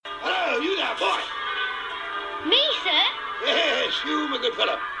you, my good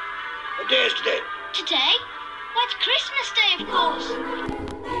fellow? What day is today? Today? Why, it's Christmas Day, of course.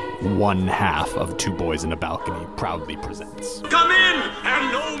 One half of Two Boys in a Balcony proudly presents Come in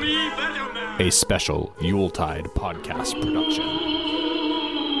and know me better, man. a special Yuletide podcast production.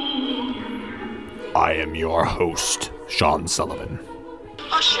 I am your host, Sean Sullivan.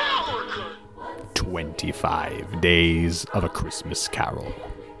 A shower curtain. 25 Days of a Christmas Carol.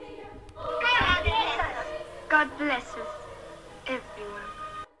 God bless us, everyone.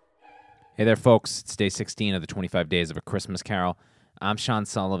 Hey there, folks. It's day 16 of the 25 Days of a Christmas Carol. I'm Sean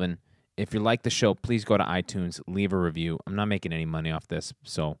Sullivan. If you like the show, please go to iTunes, leave a review. I'm not making any money off this,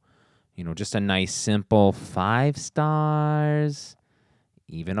 so, just a nice, simple 5 stars,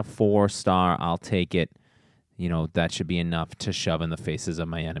 even a 4-star, I'll take it. That should be enough to shove in the faces of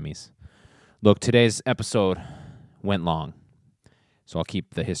my enemies. Look, today's episode went long, so I'll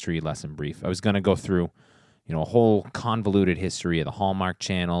keep the history lesson brief. I was going to go through a whole convoluted history of the Hallmark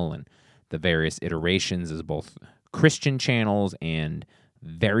Channel and the various iterations as both Christian channels and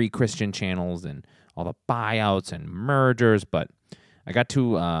very Christian channels and all the buyouts and mergers. But I got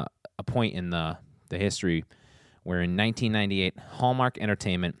to a point in the history where in 1998, Hallmark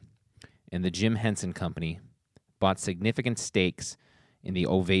Entertainment and the Jim Henson Company bought significant stakes in the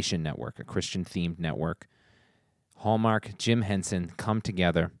Ovation Network, a Christian-themed network. Hallmark, Jim Henson come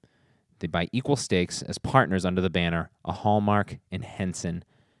together. They buy equal stakes as partners under the banner, a Hallmark and Henson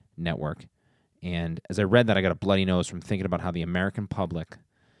network. And as I read that, I got a bloody nose from thinking about how the American public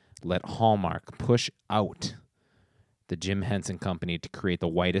let Hallmark push out the Jim Henson Company to create the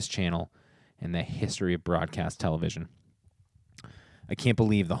whitest channel in the history of broadcast television. I can't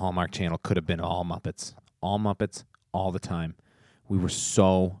believe the Hallmark Channel could have been all Muppets, all the time. We were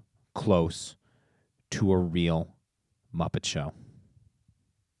so close to a real Muppet show.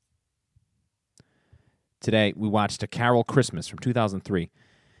 Today, we watched A Carol Christmas from 2003.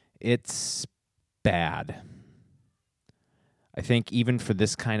 It's bad. I think even for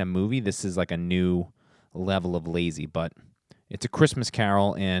this kind of movie, this is like a new level of lazy, but it's a Christmas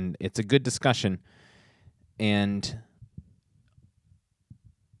Carol, and it's a good discussion. And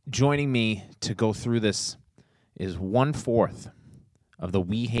joining me to go through this is 1/4 of the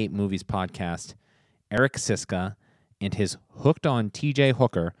We Hate Movies podcast, Eric Siska, and his Hooked on TJ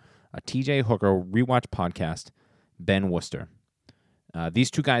Hooker, a TJ Hooker rewatch podcast, Ben Worcester.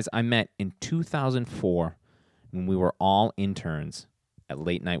 These two guys I met in 2004 when we were all interns at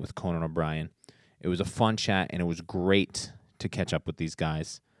Late Night with Conan O'Brien. It was a fun chat, and it was great to catch up with these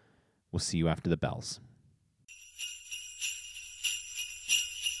guys. We'll see you after the bells.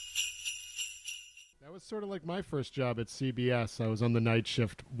 That was sort of like my first job at CBS. I was on the night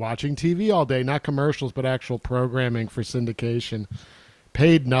shift watching TV all day, not commercials, but actual programming for syndication.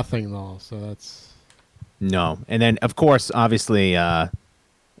 Paid nothing, though, so that's... No. And then, of course, obviously,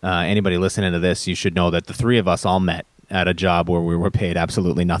 anybody listening to this, you should know that the three of us all met at a job where we were paid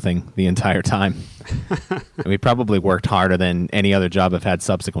absolutely nothing the entire time. And we probably worked harder than any other job I've had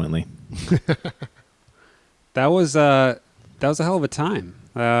subsequently. That was a hell of a time.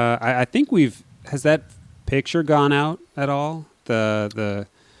 I think has that picture gone out at all? The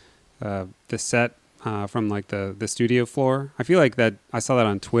set from like the studio floor. I feel like that I saw that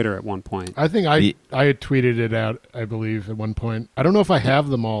on Twitter at one point. I think I had tweeted it out, I believe, at one point. I don't know if I have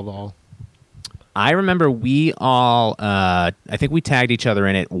them all, though. I remember we all, I think we tagged each other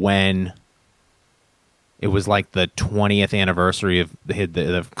in it when it was like the 20th anniversary of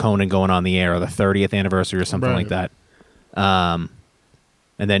the Conan going on the air, or the 30th anniversary or something like that. And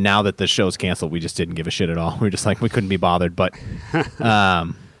then now that the show's canceled, we just didn't give a shit at all. We were just like, we couldn't be bothered. But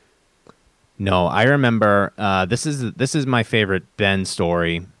no, I remember this is my favorite Ben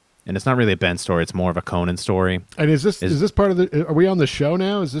story. And it's not really a Ben story; it's more of a Conan story. And is this part of the? Are we on the show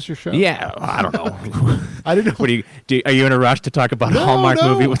now? Is this your show? Yeah, I don't know. I didn't know. What are you in a rush to talk about a Hallmark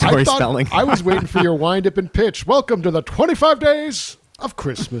movie with Tori Spelling? I was waiting for your wind-up and pitch. Welcome to the 25 Days of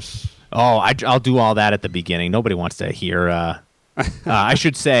Christmas. Oh, I'll do all that at the beginning. Nobody wants to hear. I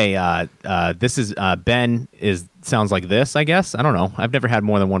should say this is Ben sounds like this. I guess I don't know. I've never had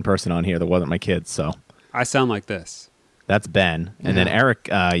more than one person on here that wasn't my kids, so I sound like this. That's Ben, and then Eric.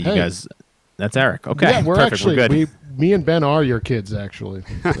 Guys, that's Eric. Okay, yeah, we're perfect. Actually, we're good. Me and Ben are your kids, actually.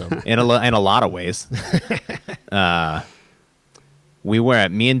 So. in a lot of ways. Me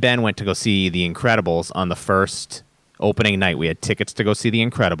and Ben went to go see The Incredibles on the first opening night. We had tickets to go see The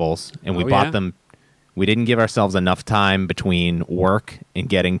Incredibles, and we bought them. We didn't give ourselves enough time between work and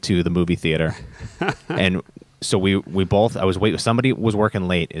getting to the movie theater, and so we both. Somebody was working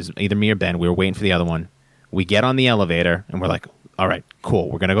late. Is either me or Ben. We were waiting for the other one. We get on the elevator, and we're like, all right, cool.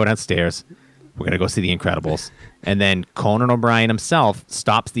 We're going to go downstairs. We're going to go see The Incredibles. And then Conan O'Brien himself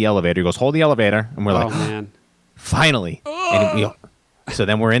stops the elevator. He goes, hold the elevator. And we're Oh, like, man. finally. And so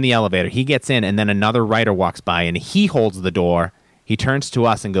then we're in the elevator. He gets in, and then another writer walks by, and he holds the door. He turns to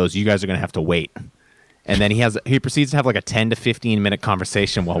us and goes, you guys are going to have to wait. And then he proceeds to have like a 10 to 15-minute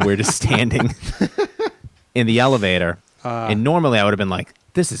conversation while we're just standing in the elevator. And normally I would have been like,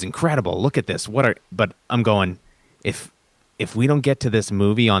 this is incredible. Look at this. But I'm going, if we don't get to this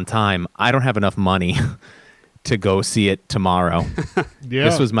movie on time, I don't have enough money to go see it tomorrow. Yeah.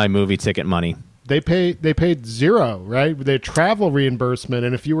 This was my movie ticket money. They paid zero, right? They had travel reimbursement,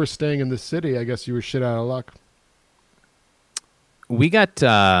 and if you were staying in the city, I guess you were shit out of luck. We got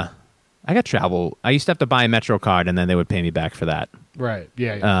I got travel. I used to have to buy a Metro card, and then they would pay me back for that. Right.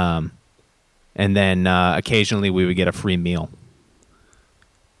 Yeah. And then occasionally we would get a free meal.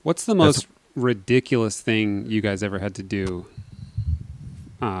 What's the most ridiculous thing you guys ever had to do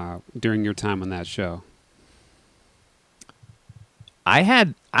during your time on that show? I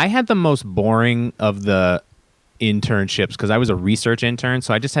had the most boring of the internships because I was a research intern,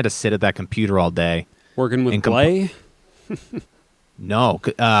 so I just had to sit at that computer all day. Working with And Clay? No,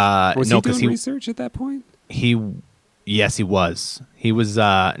 Was no, he because doing research at that point? Yes, he was. He was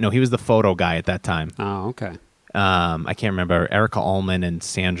he was the photo guy at that time. Oh, okay. I can't remember, Erica Ullman and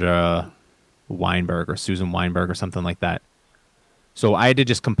Sandra Weinberg or Susan Weinberg or something like that. So I had to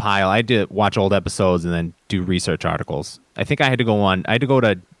just compile. I had to watch old episodes and then do research articles. I think I had to go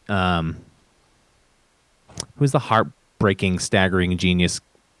to who's the heartbreaking, staggering genius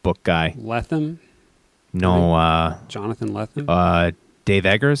book guy? Lethem? No, Jonathan Lethem? Dave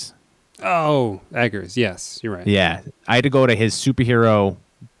Eggers. Oh, Eggers. Yes, you're right. Yeah, I had to go to his superhero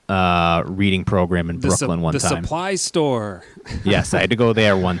reading program in Brooklyn one the time. supply store. Yes, I had to go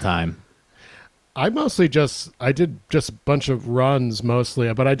there one time. I did just a bunch of runs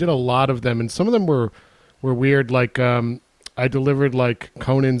mostly, but I did a lot of them, and some of them were weird. Like I delivered like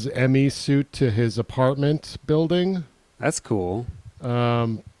Conan's Emmy suit to his apartment building, That's cool.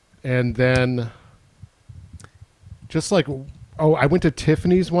 and then just like I went to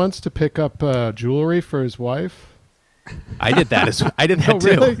Tiffany's once to pick up jewelry for his wife. I did that. I did that Oh, too.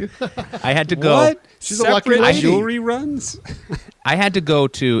 really? I had to go. What? She's a lucky Separate lady. jewelry runs? I had to go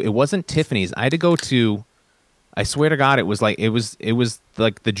to. It wasn't Tiffany's. I had to go to. I swear to God, it was like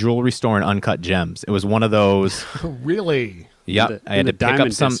the jewelry store in Uncut Gems. It was one of those. Really? Yep. I had to pick up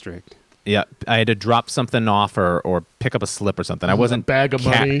Diamond some. District. Yeah, I had to drop something off or pick up a slip or something. I wasn't a bag of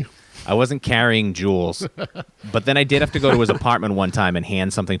money. I wasn't carrying jewels, but then I did have to go to his apartment one time and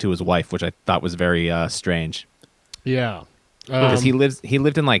hand something to his wife, which I thought was very strange. Yeah. Because he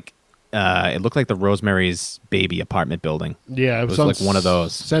lived in like it looked like the Rosemary's Baby apartment building. Yeah, It was on like one of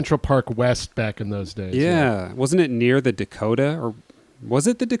those. Central Park West back in those days. Yeah. Wasn't it near the Dakota? Or was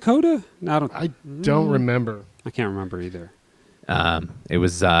it the Dakota? No, I don't remember. I can't remember either. It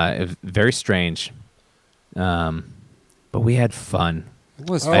was very strange, but we had fun. It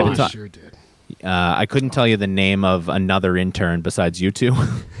was I haven't fun. ta- sure did. I couldn't tell you the name of another intern besides you two.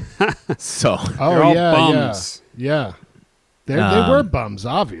 So Oh They're all yeah, bums. yeah. They were bums,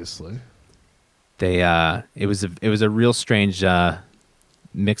 obviously. it was a real strange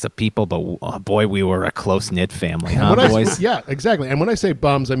mix of people, but oh boy, we were a close knit family, huh, boys? Yeah, exactly. And when I say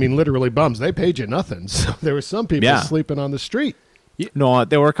bums, I mean literally bums. They paid you nothing. So there were some people Yeah. sleeping on the street. No,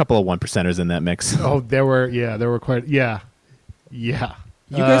 there were a couple of 1%ers in that mix. Oh, there were quite. Yeah. You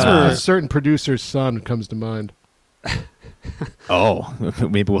guys were- a certain producer's son comes to mind. Oh,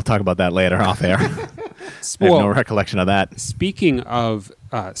 maybe we'll talk about that later off air. I have Well, no recollection of that. Speaking of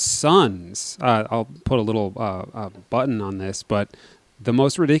sons, I'll put a little button on this, but the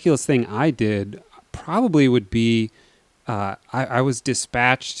most ridiculous thing I did probably would be I was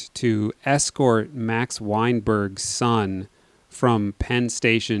dispatched to escort Max Weinberg's son from Penn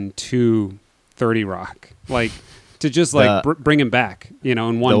Station to 30 Rock, like to just like bring him back,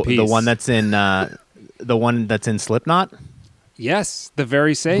 in one piece. The one that's in Slipknot. Yes, the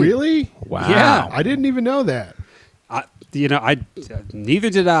very same. Really? Wow. Yeah. I didn't even know that. Neither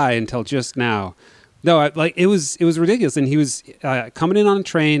did I until just now. No, it was ridiculous. And he was coming in on a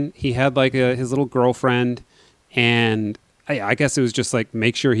train. He had like his little girlfriend, and I guess it was just like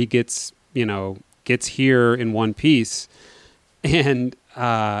make sure he gets here in one piece. And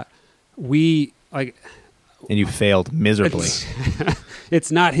we like. And you failed miserably. It's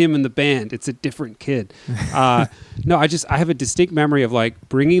not him in the band. It's a different kid. No, I have a distinct memory of like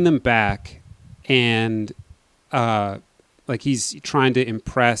bringing them back, and like he's trying to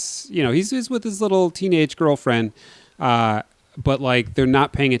impress. He's with his little teenage girlfriend, but like they're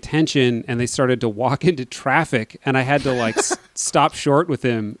not paying attention and they started to walk into traffic, and I had to like stop short with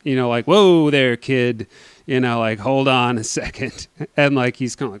him, like, whoa there, kid, like, hold on a second. And like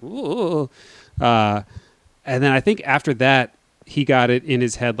he's kind of like, whoa. And then I think after that he got it in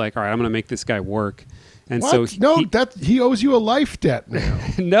his head like, all right, I'm going to make this guy work. And What? so he owes you a life debt now.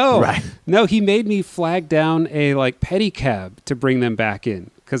 no, he made me flag down a like pedicab to bring them back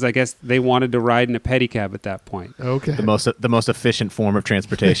in, because I guess they wanted to ride in a pedicab at that point. Okay. The most efficient form of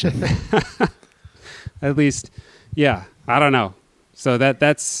transportation. At least, yeah, I don't know. So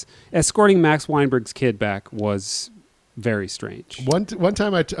that's escorting Max Weinberg's kid back was very strange. One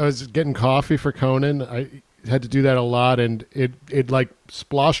time I was getting coffee for Conan. I had to do that a lot, and it like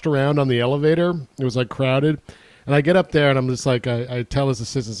sploshed around on the elevator. It was like crowded, and I get up there and I'm just like, I tell his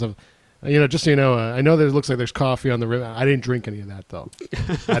assistants of, just so you know, I know that it looks like there's coffee on the river. I didn't drink any of that though.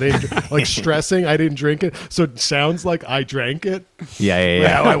 I didn't like stressing. I didn't drink it, so it sounds like I drank it.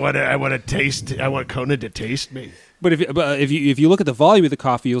 Yeah. Well, I want to taste. I want Conan to taste me. But if you look at the volume of the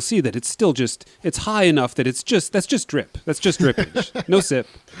coffee, you'll see that it's still it's high enough that that's just drip. That's just drippage. No sip.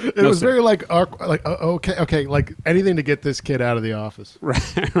 It was very like okay, like anything to get this kid out of the office.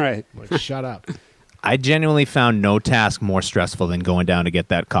 Right. Like, shut up. I genuinely found no task more stressful than going down to get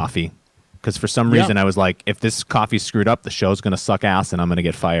that coffee. Because for some reason I was like, if this coffee's screwed up, the show's going to suck ass and I'm going to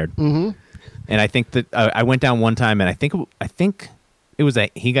get fired. Mm-hmm. And I think that I went down one time and I think it was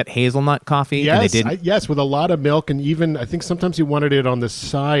he got hazelnut coffee. Yes, and they didn't. yes, with a lot of milk, and even I think sometimes he wanted it on the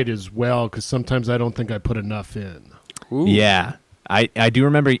side as well, because sometimes I don't think I put enough in. Ooh. Yeah, I do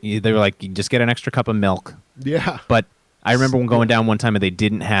remember they were like, you just get an extra cup of milk. Yeah, But I remember when going down one time and they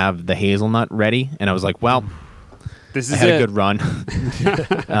didn't have the hazelnut ready, and I was like, well, This I is had it. a good run.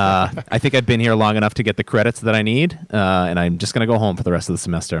 I think I've been here long enough to get the credits that I need, and I'm just going to go home for the rest of the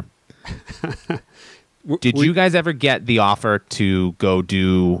semester. Did you guys ever get the offer to go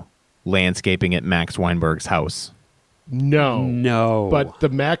do landscaping at Max Weinberg's house? No. But the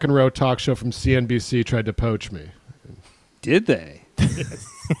McEnroe talk show from CNBC tried to poach me. Did they?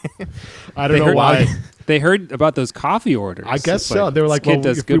 I don't know why. They heard about those coffee orders. I guess It's so. They were like, this kid well,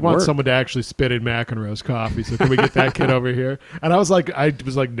 does if we good want work. someone to actually spit in McEnroe's coffee, so can we get that kid over here? And I was like,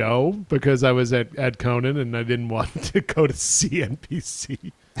 no, because I was at Conan and I didn't want to go to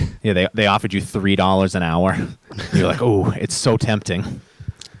CNBC. Yeah, they offered you $3 an hour. You're like, oh, it's so tempting.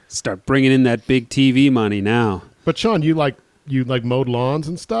 Start bringing in that big TV money now. But Sean, you mowed lawns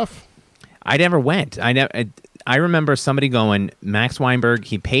and stuff? I never went. I remember somebody going, Max Weinberg,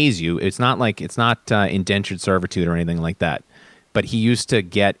 he pays you. It's not indentured servitude or anything like that. But he used to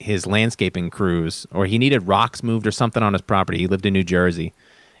get his landscaping crews, or he needed rocks moved or something on his property. He lived in New Jersey,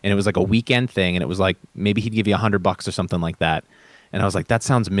 and it was like a weekend thing, and it was like maybe he'd give you $100 or something like that. And I was like, that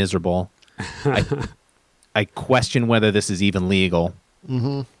sounds miserable. I question whether this is even legal.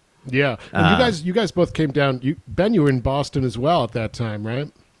 Mm-hmm. Yeah. And you guys both came down. Ben, you were in Boston as well at that time, right?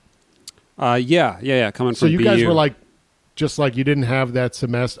 Yeah. Coming So from you BU. guys were like, just like you didn't have that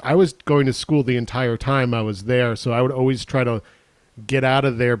semester. I was going to school the entire time I was there, so I would always try to get out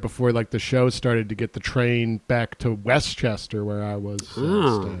of there before like the show started to get the train back to Westchester where I was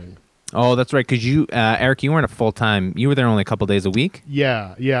staying. Oh, that's right. Because you, Eric, you weren't a full-time. You were there only a couple days a week?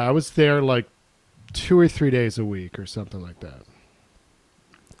 Yeah. I was there like 2 or 3 days a week or something like that.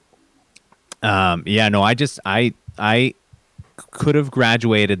 I could have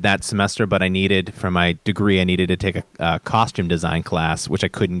graduated that semester, but for my degree, I needed to take a costume design class, which I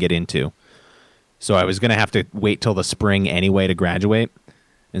couldn't get into. So I was going to have to wait till the spring anyway to graduate.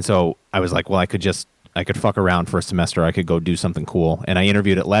 And so I was like, well, I could fuck around for a semester. I could go do something cool. And I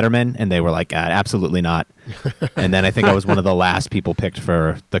interviewed at Letterman, and they were like, absolutely not. And then I think I was one of the last people picked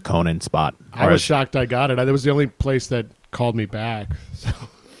for the Conan spot. I was shocked I got it. That was the only place that called me back. So.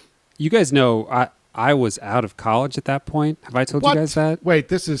 You guys know I was out of college at that point. Have I told you guys that? Wait,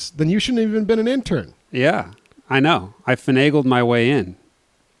 then you shouldn't have even been an intern. Yeah, I know. I finagled my way in.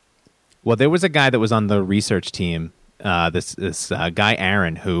 Well, there was a guy that was on the research team, this guy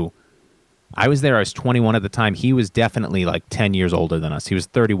Aaron, who I was 21 at the time. He was definitely like 10 years older than us. He was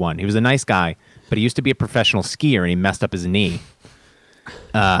 31. He was a nice guy, but he used to be a professional skier, and he messed up his knee.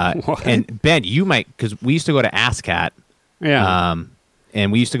 And Ben, you might, because we used to go to ASCAT. Yeah. And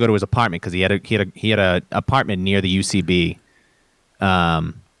we used to go to his apartment because he had a apartment near the UCB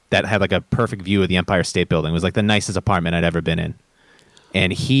that had like a perfect view of the Empire State Building. It was like the nicest apartment I'd ever been in.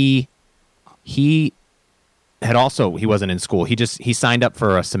 And he wasn't in school. He signed up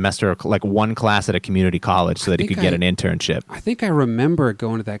for a semester, like one class at a community college so that he could get an internship. I think I remember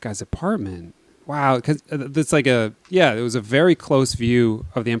going to that guy's apartment. Wow, because it's like it was a very close view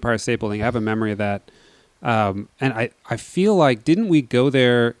of the Empire State Building. I have a memory of that. And I feel like, didn't we go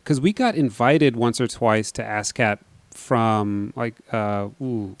there? Because we got invited once or twice to ASCAT from like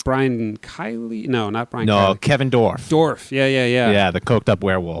Brian Kiley. No, not Brian No, Kiley. Kevin Dorff. Dorff. Yeah. Yeah, the coked up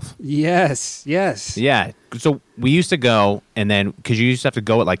werewolf. Yes. Yeah. So we used to go, and then because you used to have to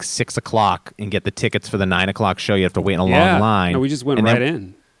go at like 6 o'clock and get the tickets for the 9 o'clock show, you have to wait in a long line. No, we just went and right then,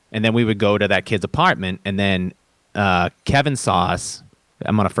 in. And then we would go to that kid's apartment, and then Kevin saw us.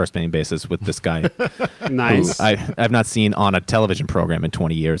 I'm on a first name basis with this guy. Nice. who I've not seen on a television program in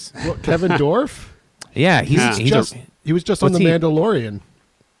 20 years. What, Kevin Dorff? Yeah, he was just on The Mandalorian.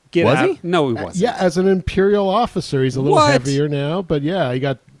 Get Was out. he? No, he wasn't. Yeah, as an Imperial officer. He's a little What? heavier now, but yeah, he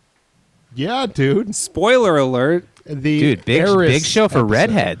got. Yeah, dude. Spoiler alert. The Dude, big Eris show for episode.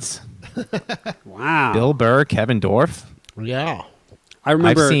 redheads. Wow. Bill Burr, Kevin Dorff. Yeah. I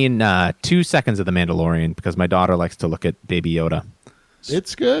remember. I've seen 2 seconds of The Mandalorian because my daughter likes to look at Baby Yoda.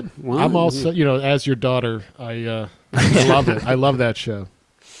 It's good. Wow. I'm also, as your daughter, I love it. I love that show.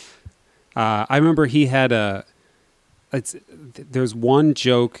 I remember he had there's one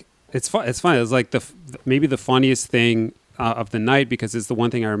joke. It's fun. It's funny. It was like maybe the funniest thing of the night because it's the one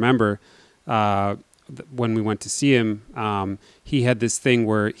thing I remember when we went to see him. He had this thing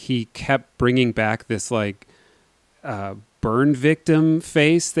where he kept bringing back this like burn victim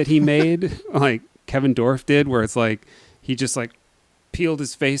face that he made, like Kevin Dorff did, where it's like he just like peeled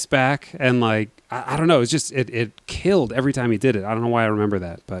his face back and like I don't know. It's just it killed every time he did it. I don't know why I remember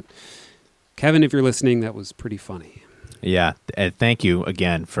that, but Kevin, if you're listening, that was pretty funny. Yeah, thank you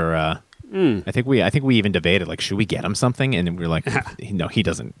again for. I think we even debated like, should we get him something? And we were like, no, he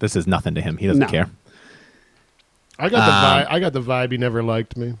doesn't. This is nothing to him. He doesn't care. I got the vibe he never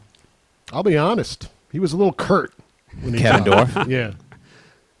liked me. I'll be honest. He was a little curt. When he Kevin talked. Dorff? Yeah,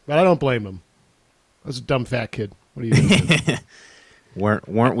 but I don't blame him. I was a dumb fat kid. What are you doing?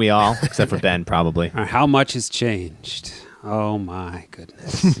 Weren't we all? Except for Ben, probably. How much has changed? Oh my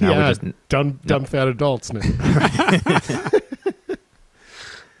goodness! Now yeah, we're just dumb fat adults now.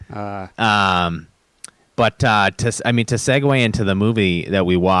 But to segue into the movie that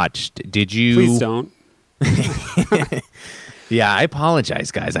we watched, did you? Please don't. Yeah, I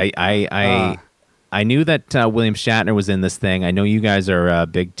apologize, guys. I knew that William Shatner was in this thing. I know you guys are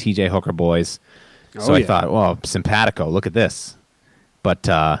big T.J. Hooker boys, so I thought, well, simpatico. Look at this. But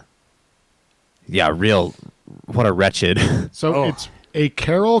what a wretched. So it's A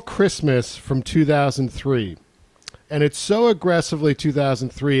Carol Christmas from 2003. And it's so aggressively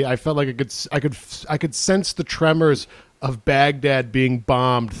 2003. I felt like I could sense the tremors of Baghdad being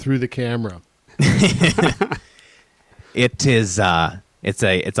bombed through the camera. It is. It's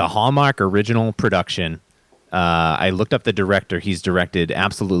a Hallmark original production. I looked up the director. He's directed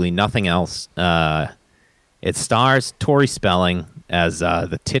absolutely nothing else. It stars Tori Spelling as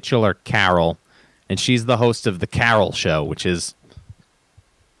the titular Carol, and she's the host of the Carol Show, which is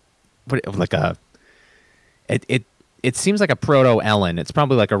like a. It seems like a proto Ellen. It's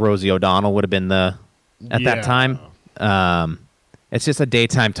probably like a Rosie O'Donnell would have been at that time. It's just a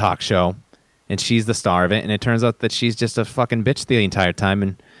daytime talk show, and she's the star of it. And it turns out that she's just a fucking bitch the entire time.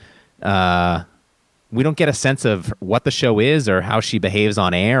 And we don't get a sense of what the show is or how she behaves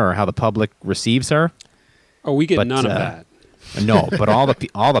on air or how the public receives her. Oh, we get none of that. No, but all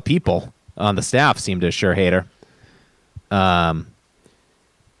the people on the staff seem to sure hate her.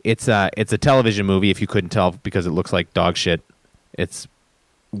 It's a television movie, if you couldn't tell, because it looks like dog shit. It's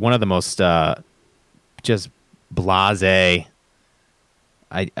one of the most just blasé.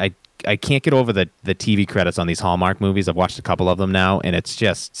 I can't get over the TV credits on these Hallmark movies. I've watched a couple of them now, and it's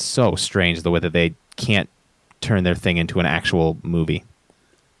just so strange the way that they can't turn their thing into an actual movie.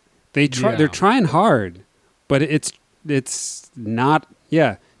 They're trying hard, but it's not.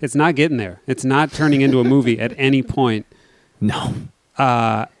 Yeah, it's not getting there. It's not turning into a movie at any point. No.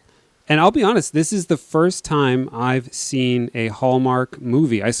 And I'll be honest, this is the first time I've seen a Hallmark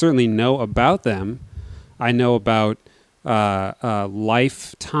movie. I certainly know about them. I know about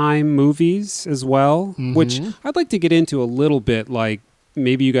Lifetime movies as well, which I'd like to get into a little bit. Like,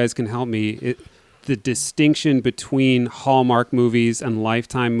 maybe you guys can help me. The distinction between Hallmark movies and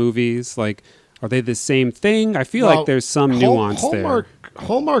Lifetime movies, like, are they the same thing? I feel like there's some nuance there.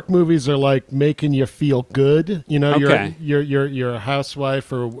 Hallmark movies are like making you feel good. You know, Okay. you're a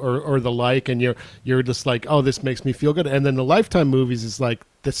housewife or the like, and you're just like, oh, this makes me feel good. And then the Lifetime movies is like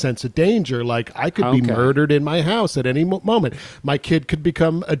the sense of danger. Like, I could be murdered in my house at any moment. My kid could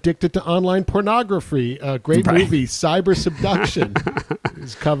become addicted to online pornography. Great movie, Cyber Subduction,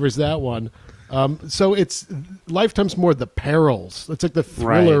 covers that one. So it's Lifetime's more the perils. It's like the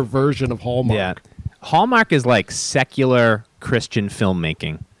thriller version of Hallmark. Yeah. Hallmark is like secular Christian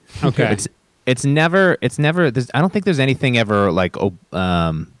filmmaking. Okay. it's never. I don't think there's anything ever like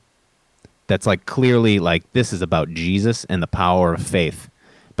that's like clearly like this is about Jesus and the power of faith,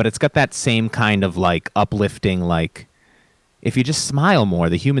 but it's got that same kind of like uplifting, like if you just smile more,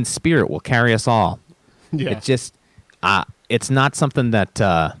 the human spirit will carry us all. Yeah. It just it's not something that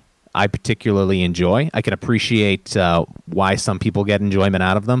I particularly enjoy. I can appreciate why some people get enjoyment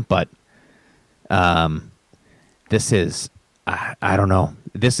out of them, but this is I don't know.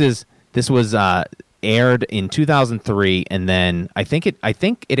 This was aired in 2003, and then I think it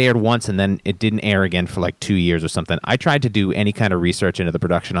aired once, and then it didn't air again for like 2 years or something. I tried to do any kind of research into the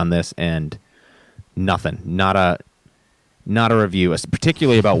production on this, and nothing. Not a review,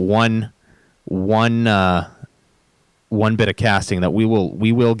 particularly about one bit of casting that we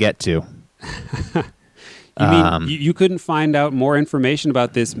will get to. You mean you couldn't find out more information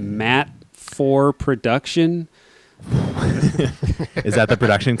about this Matt 4 production? Is that the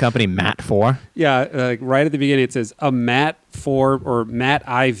production company, Matt 4? Yeah, right at the beginning it says a Matt 4 or Matt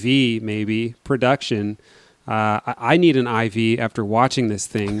IV maybe production. I need an IV after watching this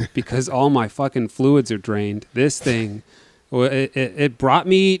thing because all my fucking fluids are drained. This thing, it brought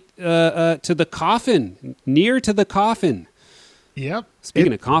me to the coffin, near to the coffin. Yep.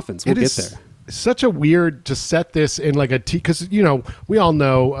 Speaking of coffins, we'll get there. Such a weird to set this in like a because we all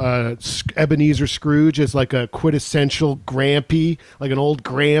know Ebenezer Scrooge is like a quintessential Grampy, like an old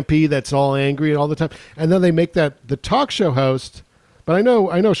Grampy that's all angry all the time, and then they make that the talk show host. But I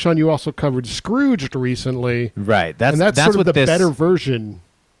know, Sean, you also covered Scrooged recently, right? That's sort of the better version.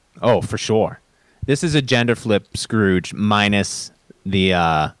 Oh, for sure. This is a gender flip Scrooge minus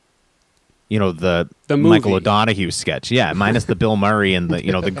the the Michael O'Donoghue sketch. Yeah, minus the Bill Murray and the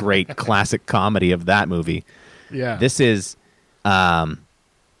the great classic comedy of that movie. Yeah. This is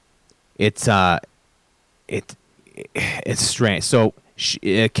it's strange. So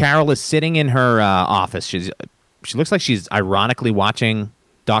Carol is sitting in her office. She looks like she's ironically watching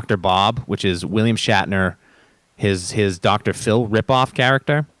Dr. Bob, which is William Shatner, his Dr. Phil ripoff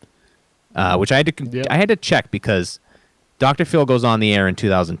character, which I had to check because Dr. Phil goes on the air in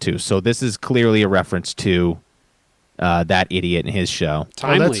 2002, so this is clearly a reference to that idiot and his show.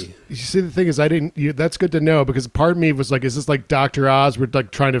 Timely. You see, the thing is, that's good to know because part of me was like, is this like Dr. Oz? We're like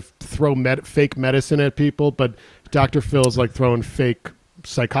trying to throw fake medicine at people, but Dr. Phil's like throwing fake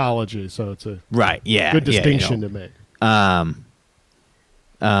psychology, so it's a good distinction to make.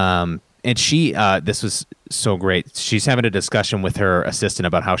 And she, this was so great. She's having a discussion with her assistant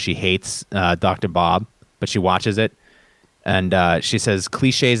about how she hates Dr. Bob, but she watches it. And she says,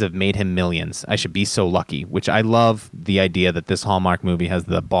 cliches have made him millions. I should be so lucky, which I love the idea that this Hallmark movie has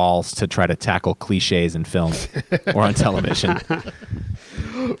the balls to try to tackle cliches in film or on television.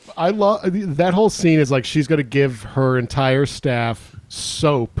 I love that whole scene is like she's going to give her entire staff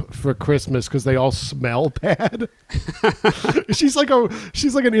soap for Christmas because they all smell bad. she's like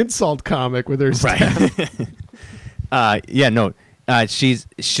an insult comic with her staff.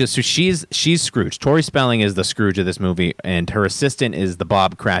 She's Scrooge. Tori Spelling is the Scrooge of this movie, and her assistant is the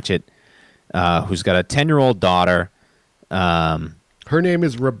Bob Cratchit, who's got a 10-year-old daughter. Her name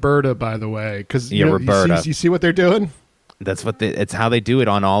is Roberta, by the way, because Roberta. You see what they're doing? That's what it's how they do it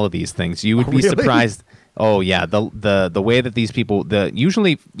on all of these things. You would be surprised. Oh yeah, the way that these people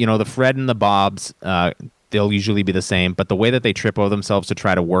usually the Fred and the Bobs they'll usually be the same, but the way that they trip over themselves to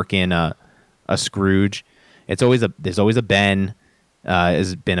try to work in a Scrooge, there's always a Ben.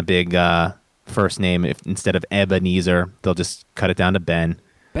 Has been a big first name. If instead of Ebenezer, they'll just cut it down to Ben.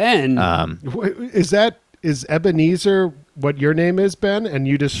 Ben. Is Ebenezer what your name is, Ben, and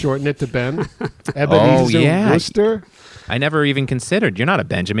you just shorten it to Ben? Ebenezer Wooster? I never even considered. You're not a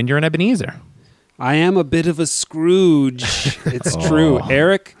Benjamin. You're an Ebenezer. I am a bit of a Scrooge. It's true.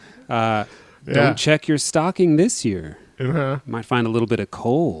 Eric, don't check your stocking this year. Might find a little bit of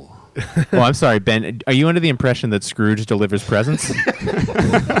coal. Oh, I'm sorry, Ben. Are you under the impression that Scrooge delivers presents?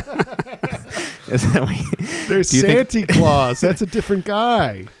 There's Santa Claus. That's a different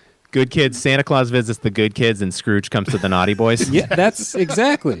guy. Good kids. Santa Claus visits the good kids, and Scrooge comes to the naughty boys. Yeah, that's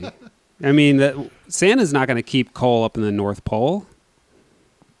exactly. I mean, Santa's not going to keep coal up in the North Pole.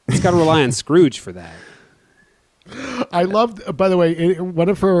 He's got to rely on Scrooge for that. I love, by the way, one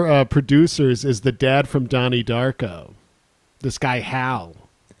of her producers is the dad from Donnie Darko. This guy, Hal.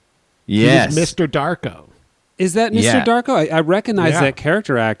 Yes. He's Mr. Darko. Is that Mr. Darko? I recognize that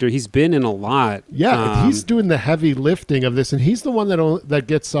character actor. He's been in a lot. Yeah, he's doing the heavy lifting of this, and he's the one that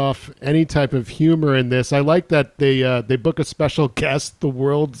gets off any type of humor in this. I like that they book a special guest, the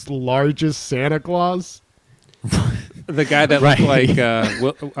world's largest Santa Claus. The guy that Right.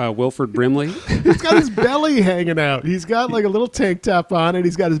 looked like Wilford Brimley. He's got his belly hanging out. He's got like a little tank top on, and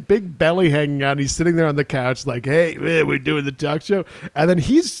he's got his big belly hanging out. And he's sitting there on the couch, like, "Hey, man, we're doing the talk show." And then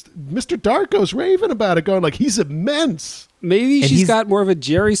Mr. Darko's raving about it, going like, "He's immense." Maybe And she's he's- got more of a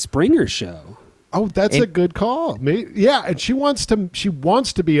Jerry Springer show. Oh, that's a good call. Yeah, and she wants to be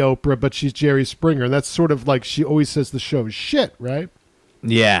Oprah, but she's Jerry Springer, and that's sort of like she always says the show is shit, right?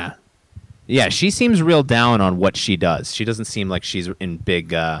 Yeah. Yeah, she seems real down on what she does. She doesn't seem like she's a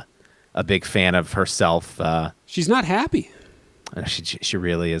big fan of herself. She's not happy. She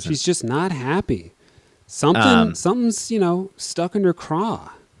really isn't. She's just not happy. Something's stuck in her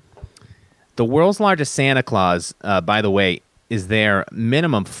craw. The world's largest Santa Claus, by the way, is there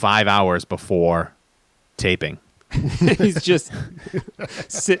minimum 5 hours before taping. He's just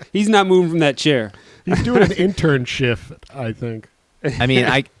he's not moving from that chair. He's doing an internship, I think. I mean,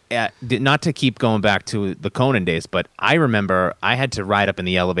 not to keep going back to the Conan days, but I remember I had to ride up in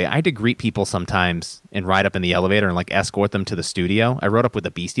the elevator. I had to greet people sometimes and ride up in the elevator and like escort them to the studio. I rode up with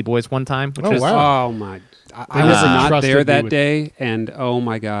the Beastie Boys one time. Which was, wow. Oh my! I was not trusted there you that with- day, and oh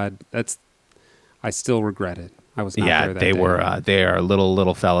my God, I still regret it. I was not yeah, there that they day. were. They are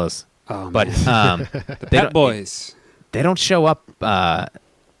little fellas. Oh, But man. Pet Boys. They don't show up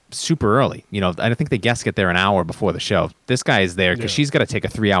super early. I think the guests get there an hour before the show. This guy is there because she's got to take a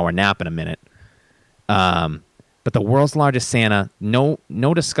 3-hour nap in a minute. But the world's largest Santa, no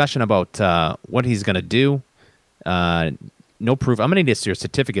discussion about what he's going to do. No proof. I'm going to need your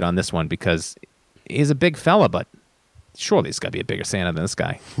certificate on this one because he's a big fella, but surely he's got to be a bigger Santa than this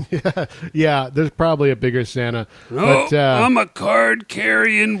guy. Yeah, there's probably a bigger Santa. Oh, but, I'm a card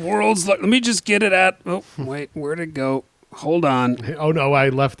carrying world's. Let me just get it at. Oh, wait, where'd it go? Hold on. oh no, I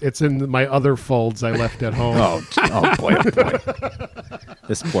left. It's in my other folds I left at home. oh boy.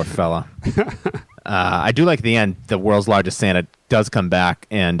 This poor fella. I do like the end. The world's largest Santa does come back,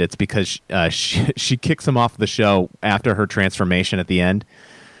 and it's because she kicks him off the show after her transformation at the end.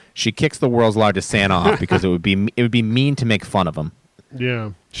 She kicks the world's largest Santa off because it would be mean to make fun of him.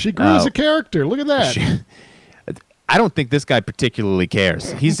 Yeah, she grew as a character. Look at that. I don't think this guy particularly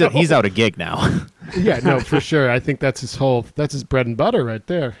cares. He's out of gig now. Yeah, no, for sure. I think that's his bread and butter right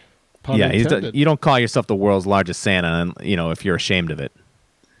there. Pun Yeah, intended. you don't call yourself the world's largest Santa, and if you're ashamed of it.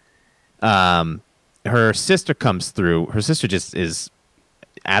 Her sister comes through. Her sister just is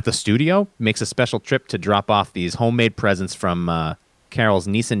at the studio, makes a special trip to drop off these homemade presents from Carol's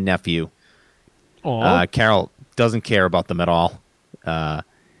niece and nephew. Aw. Carol doesn't care about them at all,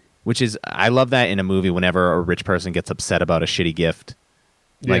 which is I love that in a movie. Whenever a rich person gets upset about a shitty gift,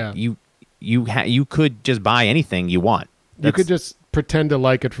 like Yeah. you could just buy anything you want. You could just pretend to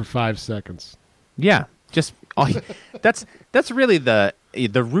like it for 5 seconds. Yeah, just that's really the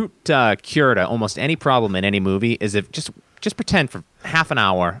root cure to almost any problem in any movie is if just pretend for half an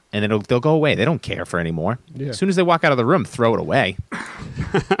hour and then they'll go away. They don't care for anymore. Yeah. As soon as they walk out of the room, throw it away.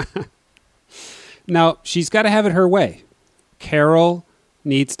 Now, she's got to have it her way. Carol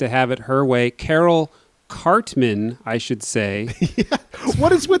needs to have it her way. Carol Cartman, I should say.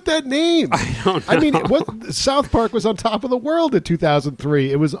 What is with that name? I don't know. I mean, South Park was on top of the world in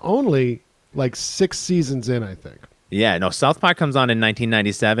 2003. It was only like 6 seasons in, I think. Yeah, no, South Park comes on in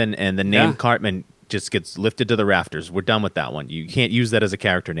 1997 and the name Yeah. Cartman just gets lifted to the rafters. We're done with that one. You can't use that as a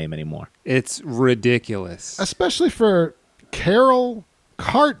character name anymore. It's ridiculous. Especially for Carol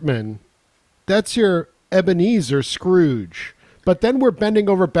Cartman, that's your Ebenezer Scrooge. But then we're bending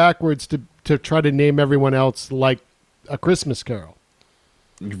over backwards to try to name everyone else like A Christmas Carol.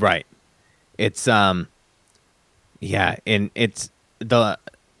 Right. It's yeah, and it's the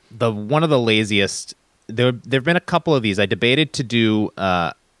one of the laziest. There've been a couple of these. I debated to do.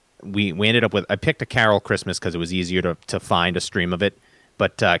 We ended up with. I picked a Carol Christmas because it was easier to find a stream of it.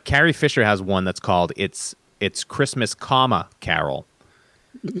 But Carrie Fisher has one that's called It's Christmas, Carol.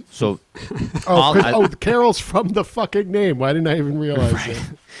 So The Carol's from the fucking name. Why didn't I even realize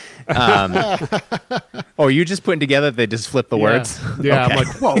that? oh, you just putting together? They just flip the words. Yeah, Okay. I'm like,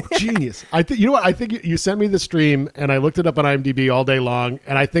 whoa, genius. I think you know what? I think you sent me the stream, and I looked it up on IMDb all day long,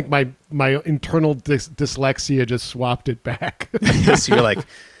 and I think my internal dyslexia just swapped it back. So you're like,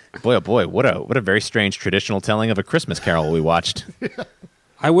 boy, oh boy, what a very strange traditional telling of a Christmas Carol we watched.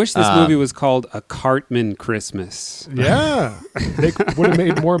 I wish this movie was called A Cartman Christmas. Yeah, they would have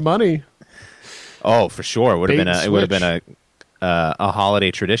made more money. Oh, for sure, it would have been Bait a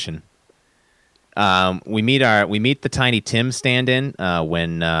holiday tradition. We meet the Tiny Tim stand-in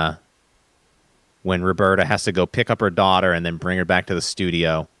when Roberta has to go pick up her daughter and then bring her back to the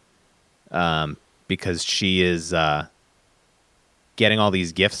studio because she is getting all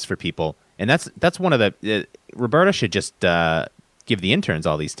these gifts for people. And that's one of the Roberta should just give the interns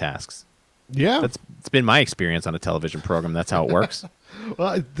all these tasks. Yeah. It's been my experience on a television program. That's how it works.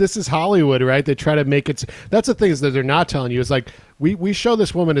 Well, this is Hollywood, right? They try to make it. That's the thing is that they're not telling you. It's like we show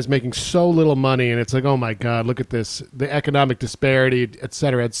this woman is making so little money, and it's like, oh my God, look at this, the economic disparity, et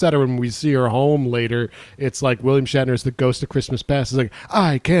cetera, et cetera. When we see her home later, it's like William Shatner's The Ghost of Christmas Past. It's like,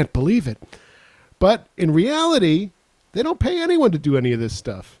 I can't believe it. But in reality, they don't pay anyone to do any of this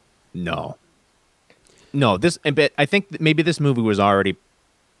stuff. No. But I think that maybe this movie was already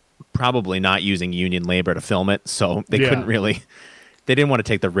probably not using union labor to film it, so they couldn't really. They didn't want to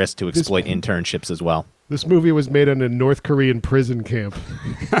take the risk to exploit internships as well. This movie was made in a North Korean prison camp.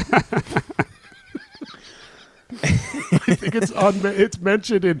 I think it's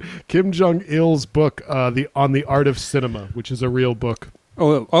mentioned in Kim Jong Il's book, On the Art of Cinema, which is a real book.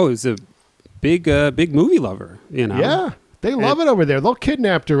 Oh, it's a big movie lover. You know. Yeah, they love it over there. They'll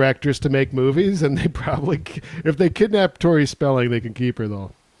kidnap directors to make movies, and they probably, if they kidnap Tori Spelling, they can keep her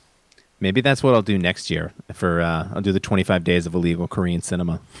though. Maybe that's what I'll do next year. I'll do the 25 days of illegal Korean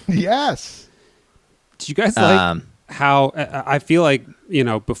cinema. Yes. Do you guys like how I feel like,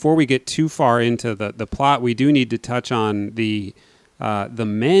 before we get too far into the plot, we do need to touch on the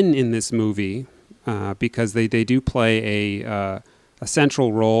men in this movie because they do play a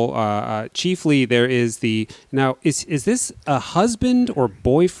central role. Chiefly, there is is this a husband or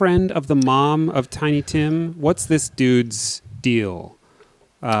boyfriend of the mom of Tiny Tim? What's this dude's deal?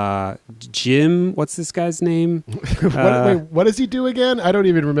 Jim, what's this guy's name? What does he do again? I don't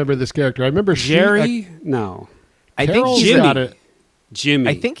even remember this character. I remember Jerry. No, I think Jimmy.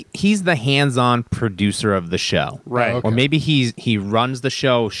 I think he's the hands-on producer of the show, right? Okay. Or maybe he runs the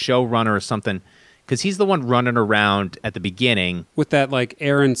show, showrunner or something, because he's the one running around at the beginning with that like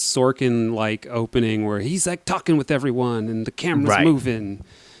Aaron Sorkin like opening where he's like talking with everyone and the camera's moving,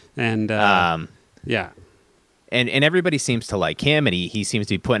 and yeah. And everybody seems to like him, and he seems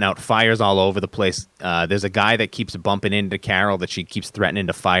to be putting out fires all over the place. There's a guy that keeps bumping into Carol that she keeps threatening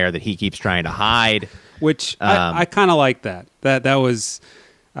to fire that he keeps trying to hide. Which I kind of like that. That was,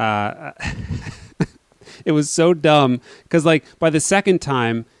 it was so dumb because like by the second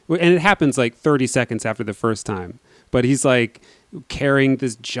time, and it happens like 30 seconds after the first time, but he's like carrying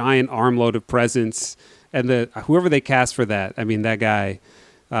this giant armload of presents, and whoever they cast for that, I mean that guy.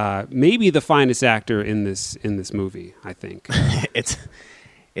 Maybe the finest actor in this movie, I think. It's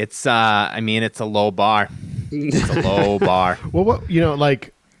a low bar. It's a low bar. Well,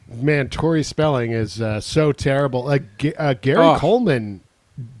 man, Tori Spelling is so terrible. Like Gary Coleman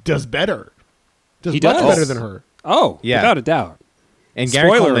does better. Does He much does. better than her. Oh, Yeah. without a doubt. And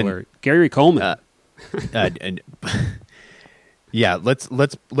Spoiler alert: Gary Coleman. Yeah, let's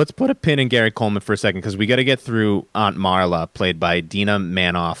put a pin in Gary Coleman for a second because we got to get through Aunt Marla, played by Dina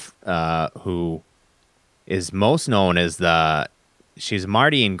Manoff, who is most known as she's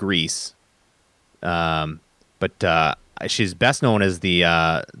Marty in Grease, but she's best known as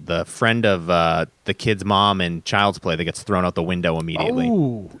the friend of the kid's mom in Child's Play that gets thrown out the window immediately.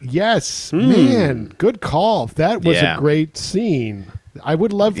 Oh, yes, man, good call. That was a great scene. I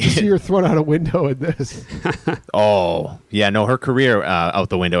would love to see her thrown out a window in this. Oh, yeah, no, her career out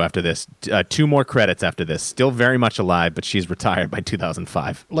the window after this. 2 more credits after this. Still very much alive, but she's retired by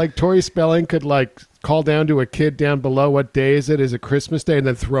 2005. Like Tori Spelling could call down to a kid down below, what day is it? Is it Christmas Day? And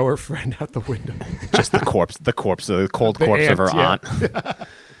then throw her friend out the window. Just the cold corpse of her aunt.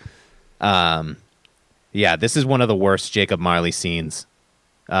 Yeah, this is one of the worst Jacob Marley scenes.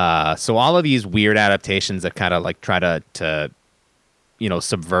 So all of these weird adaptations that kind of like try to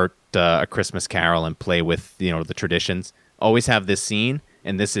subvert A Christmas Carol and play with, the traditions, always have this scene,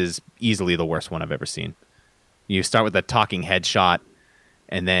 and this is easily the worst one I've ever seen. You start with a talking head shot,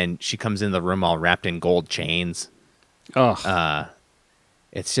 and then she comes in the room all wrapped in gold chains. Oh,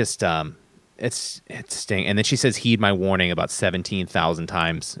 It's just, it's sting. And then she says, "Heed my warning," about 17,000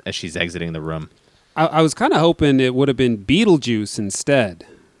 times as she's exiting the room. I was kind of hoping it would have been Beetlejuice instead.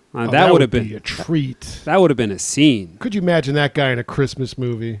 That would have been a treat. That would have been a scene. Could you imagine that guy in a Christmas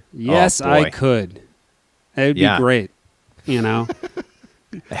movie? Yes, Oh, boy. I could. It would be great. A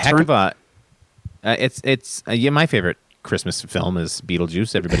heck of a. It's my favorite Christmas film is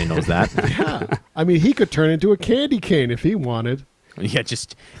Beetlejuice. Everybody knows that. Yeah. I mean, he could turn into a candy cane if he wanted. Yeah,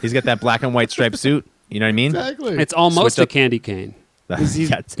 he's got that black and white striped suit. You know what I mean? Exactly. It's almost Switch a up- candy cane.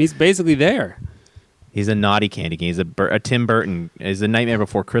 Yeah, He's basically there. he's a naughty candy cane. He's a Tim Burton. He's a Nightmare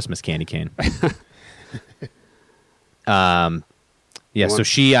Before Christmas candy cane. Yeah. So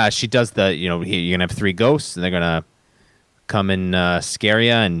she does the you're gonna have 3 ghosts, and they're gonna come and scare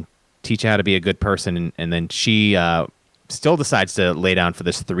you and teach you how to be a good person, and then she still decides to lay down for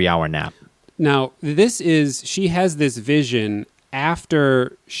this 3-hour nap. Now, she has this vision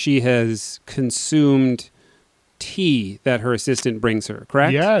after she has consumed tea that her assistant brings her,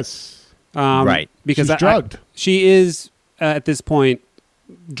 correct? Yes. Right. Because She's drugged. She is, at this point,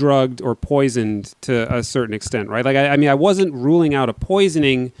 drugged or poisoned to a certain extent, right? Like, I mean, I wasn't ruling out a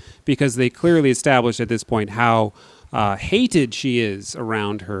poisoning because they clearly established at this point how hated she is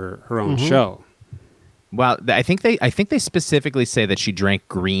around her own show. Well, I think they specifically say that she drank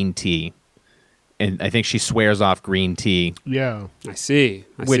green tea, and I think she swears off green tea. Yeah. I see.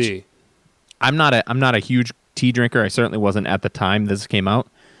 I'm not a huge tea drinker. I certainly wasn't at the time this came out.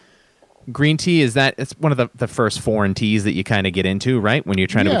 Green tea it's one of the first foreign teas that you kind of get into, right? When you're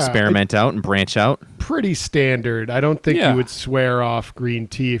trying to experiment out and branch out. Pretty standard. I don't think you would swear off green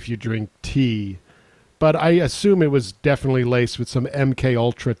tea if you drink tea, but I assume it was definitely laced with some MK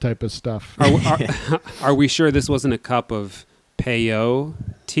Ultra type of stuff. Are we sure this wasn't a cup of peyote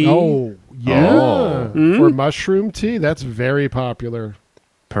tea? Oh, yeah. Oh. Or mushroom tea. That's very popular.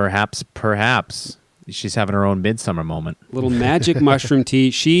 Perhaps she's having her own midsummer moment. Little magic mushroom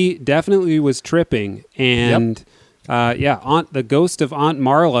tea. She definitely was tripping, and the ghost of Aunt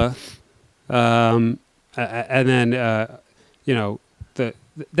Marla, and then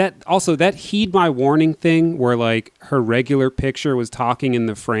that heed my warning thing where like her regular picture was talking in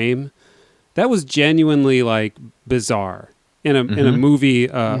the frame. That was genuinely like bizarre in a movie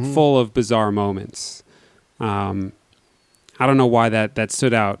full of bizarre moments. I don't know why that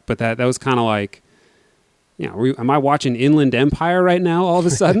stood out, but that was kind of like, am I watching Inland Empire right now? All of a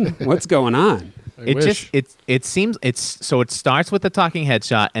sudden, what's going on? It seems so. It starts with the talking head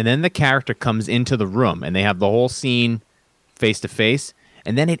shot, and then the character comes into the room, and they have the whole scene face to face,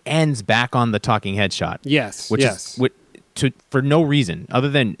 and then it ends back on the talking head shot. Yes, which is for no reason other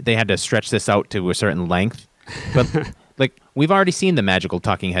than they had to stretch this out to a certain length. But like we've already seen the magical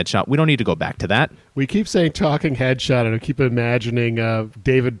talking head shot. We don't need to go back to that. We keep saying talking head shot, and I keep imagining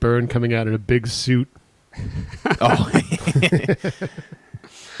David Byrne coming out in a big suit.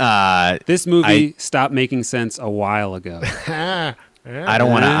 This movie stopped making sense a while ago. I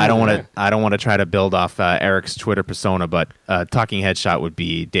don't want to try to build off Eric's Twitter persona, but talking headshot would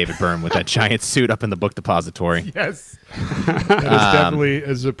be David Byrne with that giant suit up in the book depository. Yes, that is definitely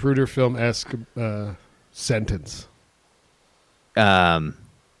a Zapruder film-esque sentence.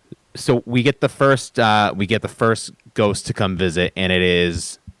 So we get the first ghost to come visit, and it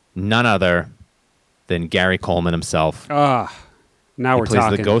is none other than Gary Coleman himself. Now we're plays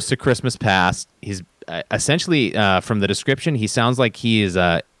talking. The Ghost of Christmas Past. He's essentially, from the description, he sounds like he was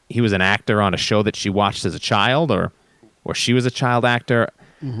an actor on a show that she watched as a child, or she was a child actor.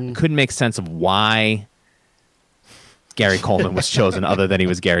 Couldn't make sense of why Gary Coleman was chosen, other than he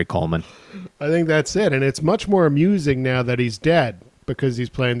was Gary Coleman. I think that's it, and it's much more amusing now that he's dead because he's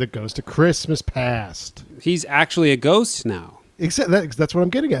playing the Ghost of Christmas Past. He's actually a ghost now. That's what I'm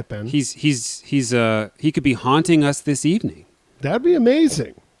getting at, Ben. He could be haunting us this evening. That'd be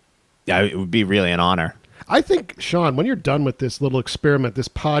amazing. Yeah, it would be really an honor. I think, Sean, when you're done with this little experiment, this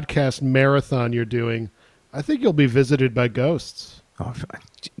podcast marathon you're doing, I think you'll be visited by ghosts. Oh,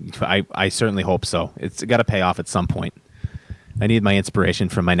 I certainly hope so. It's got to pay off at some point. I need my inspiration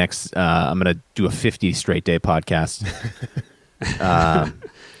for my next. I'm going to do a 50 straight day podcast.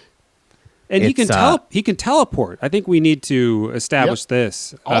 And he can teleport. I think we need to establish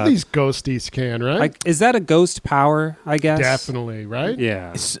this. All these ghosties can, right? Is that a ghost power, I guess? Definitely, right?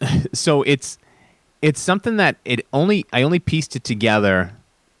 Yeah. So it's something that I only pieced it together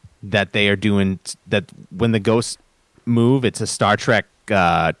that they are doing, that when the ghosts move, it's a Star Trek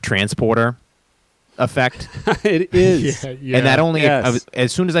transporter effect. It is. Yeah. And that only, Yes.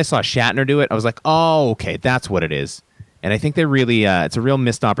 as soon as I saw Shatner do it, I was like, oh, okay, that's what it is. And I think they're really, it's a real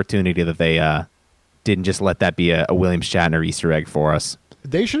missed opportunity that they didn't just let that be a William Shatner Easter egg for us.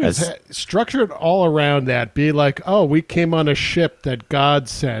 They should have structured all around that. Be like, oh, we came on a ship that God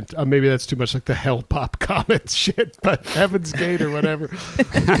sent. Maybe that's too much like the Hell Pop Comet shit, but Heaven's Gate or whatever.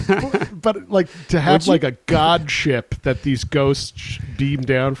 But like to have like a God ship that these ghosts beam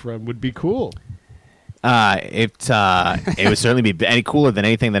down from would be cool. It would certainly be any cooler than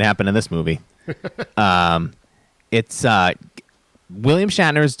anything that happened in this movie. It's William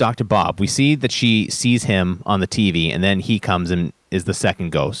Shatner's Dr. Bob. We see that she sees him on the TV, and then he comes and is the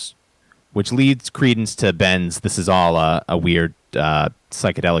second ghost, which leads credence to Ben's "this is all a weird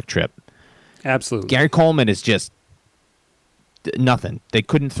psychedelic trip." Absolutely. Gary Coleman is just nothing. They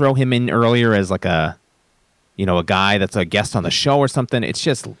couldn't throw him in earlier as like a a guy that's a guest on the show or something. It's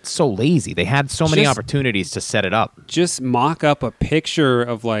just so lazy. They had so many Just- opportunities to set it up. Just mock up a picture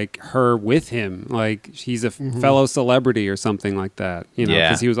of like her with him, like he's a fellow celebrity or something like that, Yeah.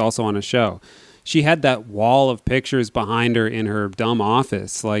 because he was also on a show. She had that wall of pictures behind her in her dumb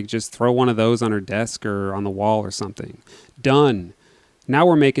office. Like, just throw one of those on her desk or on the wall or something. Done. Now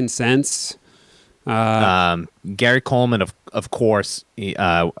we're making sense. Gary Coleman, of course,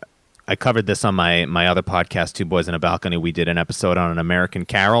 I covered this on my other podcast, Two Boys in a Balcony. We did an episode on An American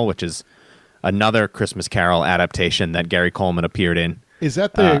Carol, which is another Christmas Carol adaptation that Gary Coleman appeared in. Is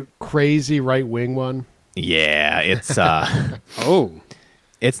that the crazy right-wing one? Yeah, it's Oh.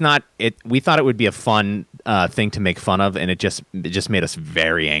 it's not. We thought it would be a fun thing to make fun of, and it just made us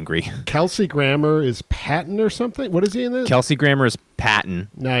very angry. Kelsey Grammer is Patton or something? What is he in this? Kelsey Grammer is Patton.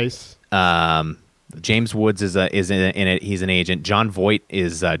 Nice. James Woods is in it. He's an agent. John Voight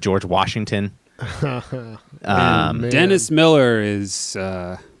is George Washington. Man. Dennis Miller is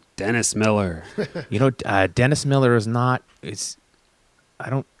Dennis Miller. Dennis Miller is not.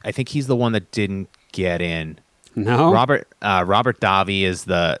 I think he's the one that didn't get in. No? Robert Davi is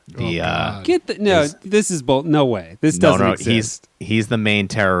the God. This is both. No way. This doesn't exist. He's the main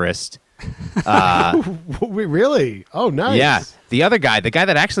terrorist. Really? Oh, nice. Yeah, the other guy, the guy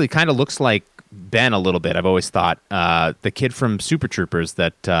that actually kind of looks like Ben a little bit. I've always thought the kid from Super Troopers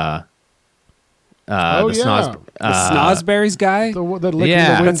that. Oh, The yeah. The Snosberries guy? The licking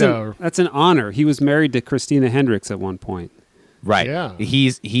Yeah. the That's window. that's an honor. He was married to Christina Hendricks at one point. Right.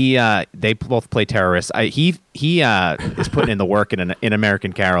 Yeah. They both play terrorists. He is putting in the work in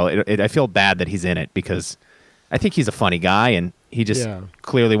American Carol. I feel bad that he's in it because I think he's a funny guy and he just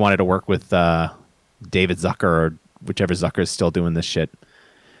clearly wanted to work with David Zucker or whichever Zucker is still doing this shit.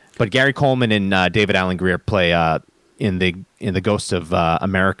 But Gary Coleman and David Alan Grier play in the Ghost of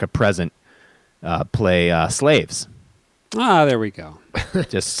America Present play slaves. Ah, there we go.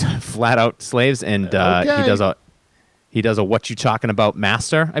 Just flat out slaves, and he does a what you talking about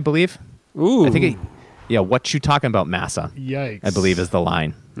master, I believe. Ooh. I think what you talking about massa, Yikes. I believe is the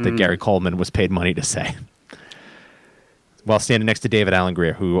line that Gary Coleman was paid money to say. While standing next to David Alan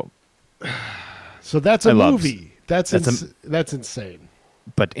Grier, who So that's a I love- movie. That's insane.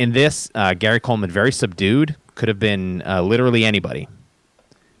 but in this, Gary Coleman, very subdued, could have been literally anybody.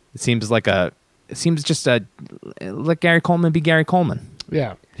 It seems just let Gary Coleman be Gary Coleman.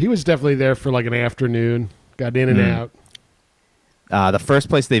 Yeah. He was definitely there for like an afternoon. Got in and out. The first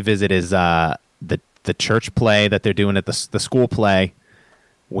place they visit is the church play that they're doing at the school play,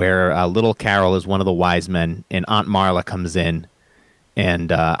 where little Carol is one of the wise men, and Aunt Marla comes in,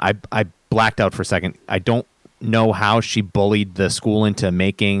 and I blacked out for a second. I don't know how she bullied the school into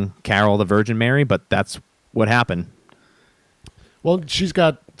making Carol the Virgin Mary, but that's what happened. Well, She's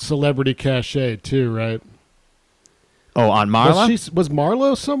got celebrity cachet too, right? Oh, Aunt Marla? Was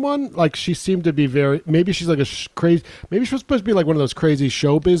Marlo someone? Like, she seemed to be very... Maybe she's like crazy... Maybe she was supposed to be like one of those crazy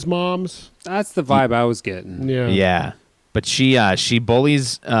showbiz moms. That's the vibe I was getting. Yeah. Yeah. But she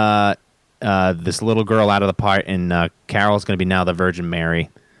bullies this little girl out of the part, and Carol's going to be now the Virgin Mary.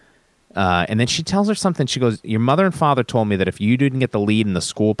 And then she tells her something. She goes, your mother and father told me that if you didn't get the lead in the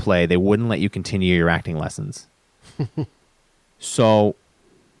school play, they wouldn't let you continue your acting lessons. So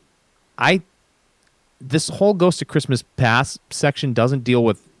this whole Ghost of Christmas Past section doesn't deal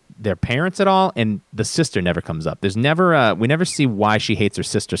with their parents at all, and the sister never comes up. There's never we never see why she hates her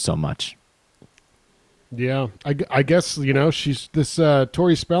sister so much. Yeah. I guess, she's... This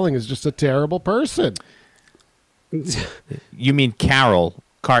Tori Spelling is just a terrible person. You mean Carol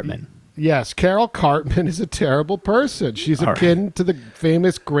Cartman? Yes, Carol Cartman is a terrible person. She's akin to the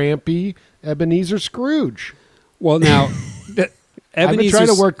famous Grampy Ebenezer Scrooge. Well, now... I've been trying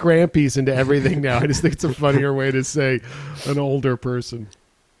to work Grampies into everything now. I just think it's a funnier way to say an older person.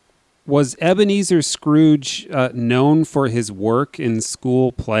 Was Ebenezer Scrooge known for his work in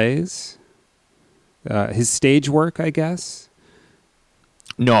school plays? His stage work, I guess?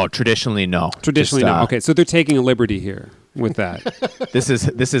 No, traditionally no. Traditionally, no. Okay, so they're taking a liberty here with that. This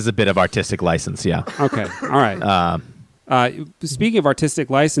is a bit of artistic license, yeah. Okay, all right. Speaking of artistic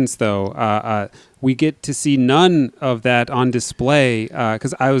license, though, we get to see none of that on display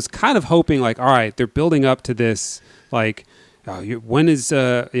because I was kind of hoping, like, all right, they're building up to this, like, when do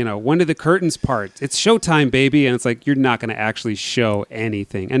the curtains part? It's showtime, baby, and it's like you're not going to actually show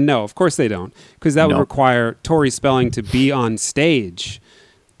anything. And no, of course they don't, because that would require Tori Spelling to be on stage,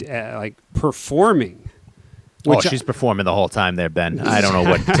 like performing. She's performing the whole time there, Ben. I don't know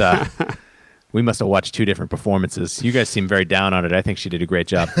what. We must have watched two different performances. You guys seem very down on it. I think she did a great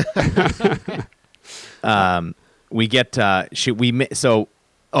job. We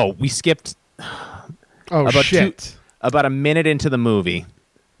skipped. Oh, about shit. about a minute into the movie.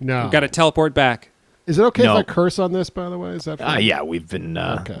 No. We've got to teleport back. Is it okay No. if I curse on this, by the way? Is that fine? Yeah, we've been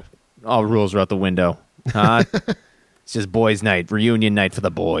Okay. all rules are out the window. It's just boys' night, reunion night for the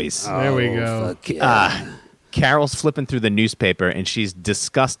boys. There we go. Carol's flipping through the newspaper and she's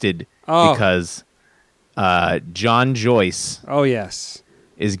disgusted Oh. because John Joyce Oh, yes.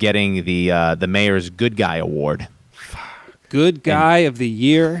 is getting the mayor's good guy award. Good guy of the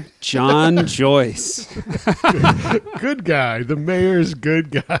year, John Joyce. Good guy. The mayor's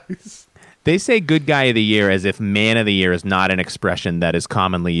good guys. They say good guy of the year as if man of the year is not an expression that is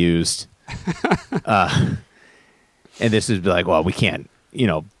commonly used. And this is like, well, we can't,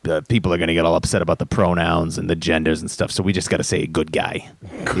 people are going to get all upset about the pronouns and the genders and stuff. So we just got to say good guy.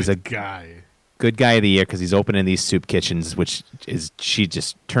 He's a Guy. good guy of the year because he's opening these soup kitchens, which is, she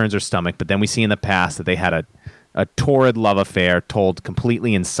just turns her stomach. But then we see in the past that they had a torrid love affair told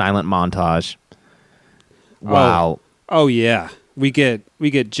completely in silent montage. Wow. Oh, yeah. We get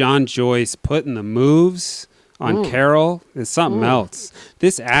John Joyce putting the moves on Carol. It's something else.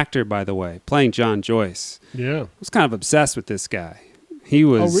 This actor, by the way, playing John Joyce, Yeah. was kind of obsessed with this guy. He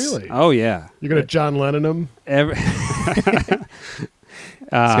was. Oh, really? Oh, yeah. You're going to John Lennon him? He's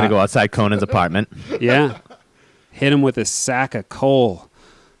going to go outside Conan's apartment. Yeah. Hit him with a sack of coal.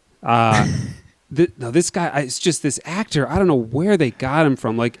 This guy, it's just this actor. I don't know where they got him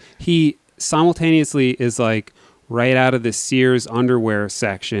from. Like, he simultaneously is like right out of the Sears underwear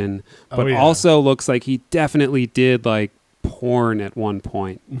section, but yeah. also looks like he definitely did like porn at one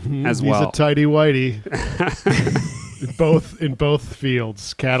point as well. He's a tighty whitey. in both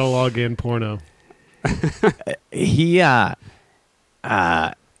fields, catalog and porno.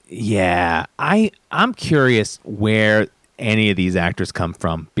 I'm curious where any of these actors come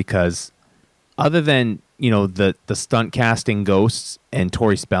from because other than, the stunt casting ghosts and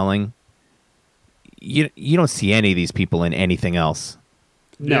Tori Spelling, you don't see any of these people in anything else.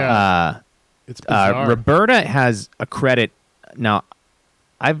 No. It's bizarre. Roberta has a credit. Now,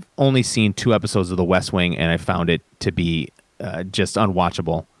 I've only seen 2 episodes of The West Wing, and I found it to be just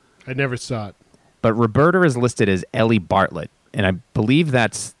unwatchable. I never saw it. But Roberta is listed as Ellie Bartlett, and I believe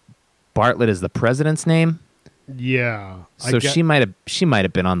that's Bartlett is the president's name. Yeah. So she might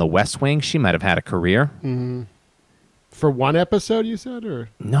have been on The West Wing. She might have had a career. For one episode, you said? Or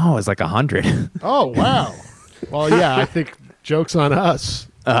No, it's like 100. Oh, wow. Well, yeah, I think joke's on us.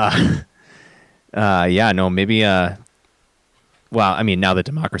 Maybe. Well, I mean, now that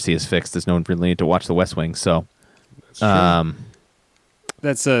democracy is fixed, there's no one really need to watch The West Wing. So,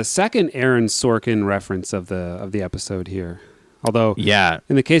 That's a second Aaron Sorkin reference of the episode here. Although, yeah.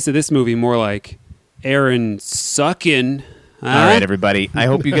 in the case of this movie, more like Aaron Suckin. All right, everybody. I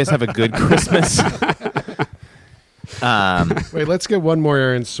hope you guys have a good Christmas. Wait, let's get one more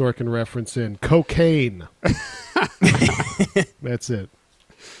Aaron Sorkin reference in. Cocaine. That's it.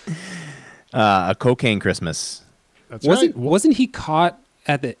 A cocaine Christmas. That's right. Wasn't he caught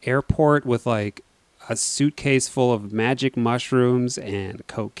at the airport with like a suitcase full of magic mushrooms and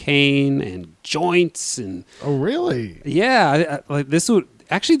cocaine and joints and Oh, really? yeah, like this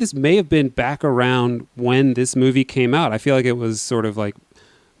may have been back around when this movie came out. I feel like it was sort of like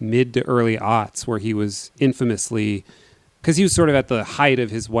mid to early aughts where he was infamously, because he was sort of at the height of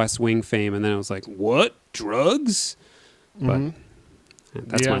his West Wing fame, and then it was like, what, drugs? But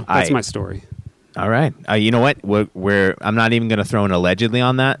that's my story. All right. You know what? I'm not even going to throw an allegedly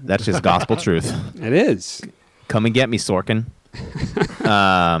on that. That's just gospel truth. It is. Come and get me, Sorkin.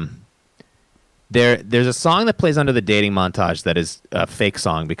 There's a song that plays under the dating montage that is a fake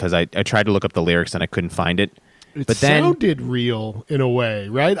song because I tried to look up the lyrics and I couldn't find it. It sounded real in a way,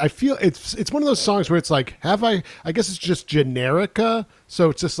 right? I feel it's one of those songs where it's like, I guess it's just Generica. So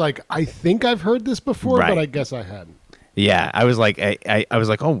it's just like, I think I've heard this before, Right. but I guess I hadn't. Yeah, I was like, I was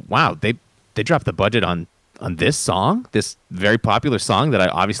like, oh wow, they dropped the budget on this song, this very popular song that I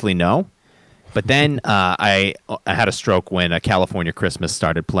obviously know. But then I had a stroke when California Christmas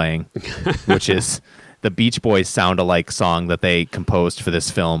started playing, which is the Beach Boys sound-alike song that they composed for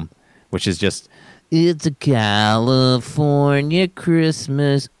this film, which is just, it's a California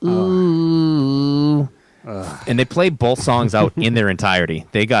Christmas, ooh. And they played both songs out in their entirety.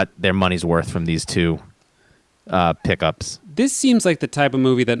 They got their money's worth from these two pickups. This seems like the type of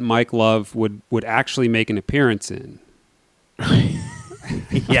movie that Mike Love would actually make an appearance in.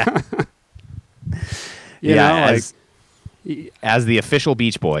 Yeah. You know, as the official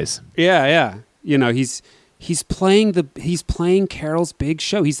Beach Boys. Yeah. You know, he's playing Carol's big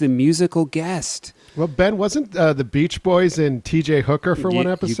show. He's the musical guest. Well, Ben, wasn't the Beach Boys in T.J. Hooker for one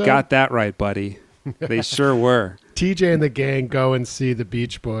episode? You got that right, buddy. They sure were. TJ and the gang go and see the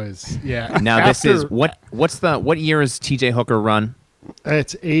Beach Boys. Yeah. Now this is what year is TJ Hooker run?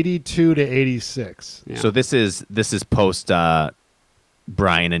 It's 82 to 86. Yeah. So this is post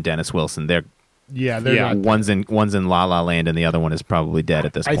Brian and Dennis Wilson. They're They're not. one's in La La Land and the other one is probably dead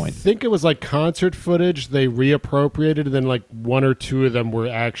at this I point. think it was like concert footage they reappropriated, and then like one or two of them were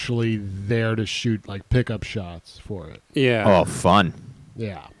actually there to shoot like pickup shots for it. Yeah. Oh, fun!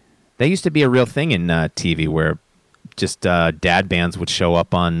 Yeah. That used to be a real thing in TV where just dad bands would show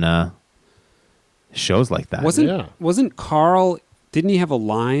up on shows like that. Wasn't Carl? Didn't he have a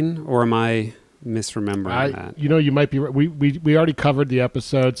line, or am I misremembering that? You might be right. We already covered the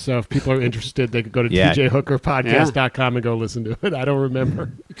episode, so if people are interested, they could go to tjhookerpodcast.com and go listen to it. I don't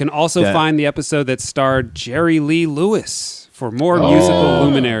remember. You can also find the episode that starred Jerry Lee Lewis for more musical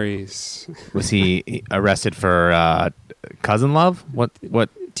luminaries. Was he arrested for cousin love? What?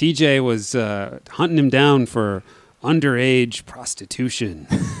 TJ was hunting him down for underage prostitution.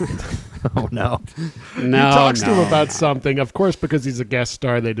 Oh no! He talks to him about something, of course, because he's a guest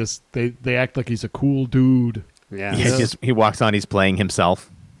star. They act like he's a cool dude. Yeah. He walks on. He's playing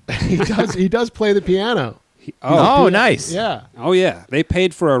himself. He does play the piano. Nice. Yeah. Oh yeah. They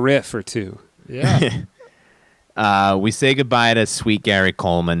paid for a riff or two. Yeah. We say goodbye to sweet Gary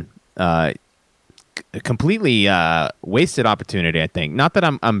Coleman. A completely wasted opportunity, I think. Not that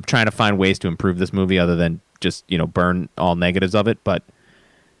I'm trying to find ways to improve this movie other than just burn all negatives of it, but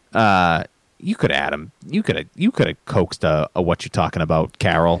you could add him. You could have coaxed a what you talking about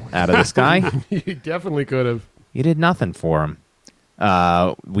Carol out of this guy. You definitely could have. You did nothing for him.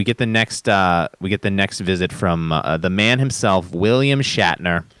 We get the next visit from the man himself, William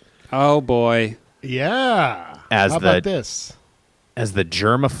Shatner. Oh boy. Yeah. How about this? As the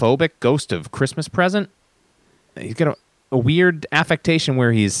germophobic ghost of Christmas Present. He's got a weird affectation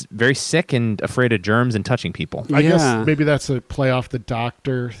where he's very sick and afraid of germs and touching people. I guess maybe that's a play off the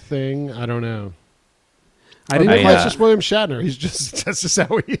Doctor thing. I don't know. It's just William Shatner. That's just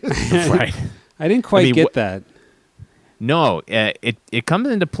how he is. Right. I didn't quite get that. No, it comes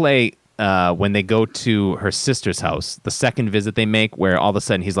into play when they go to her sister's house, the second visit they make, where all of a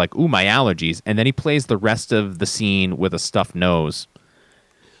sudden he's like, ooh, my allergies. And then he plays the rest of the scene with a stuffed nose.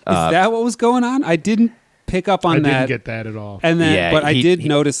 Is that what was going on? I didn't pick up on that. I didn't get that at all. And then, but I did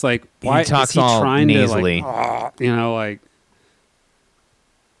notice, like, why he talks is he all trying nasally. to, like,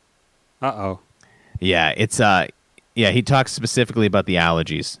 uh-oh. Yeah, it's, he talks specifically about the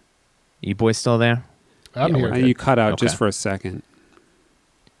allergies. You boys still there? I'm here. You cut out just for a second.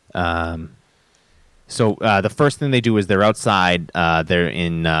 So the first thing they do is they're outside. They're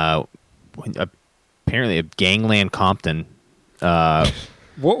in apparently a gangland Compton.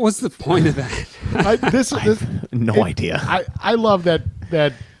 What was the point of that? I have no idea. I love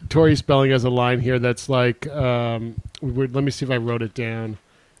that Tori Spelling has a line here that's like, let me see if I wrote it down.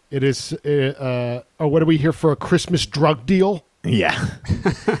 It is, what are we here for, a Christmas drug deal? Yeah.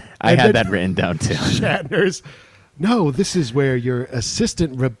 I had that written down too. Shatner's, no, this is where your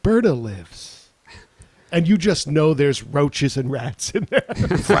assistant Roberta lives. And you just know there's roaches and rats in there.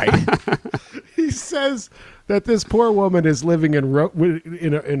 Right. He says that this poor woman is living in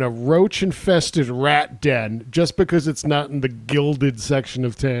a roach-infested rat den just because it's not in the gilded section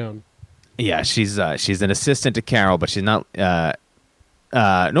of town. Yeah, she's an assistant to Carol, but she's not.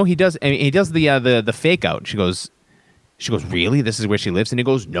 No, he does. I mean, he does the fake out. She goes, really? This is where she lives? And he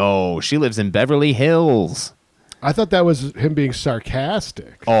goes, no, she lives in Beverly Hills. I thought that was him being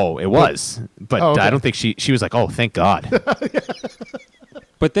sarcastic. Oh, it was, but okay. I don't think she was like, oh, thank God.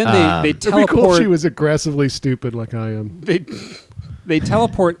 But then they teleport. It'd be cool if she was aggressively stupid like I am. They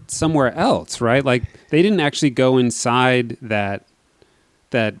teleport somewhere else, right? Like they didn't actually go inside that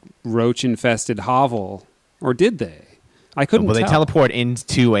roach-infested hovel, or did they? I couldn't tell. They teleport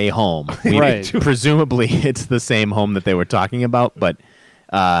into a home. Right. Presumably, it's the same home that they were talking about, but...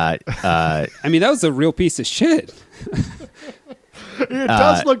 I mean, that was a real piece of shit. It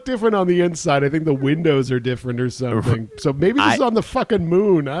does look different on the inside. I think the windows are different or something. So maybe this is on the fucking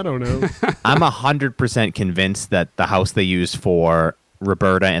moon. I don't know. I'm 100% convinced that the house they used for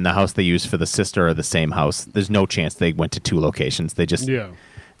Roberta and the house they used for the sister are the same house. There's no chance they went to two locations. They just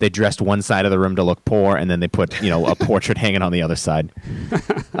they dressed one side of the room to look poor, and then they put a portrait hanging on the other side.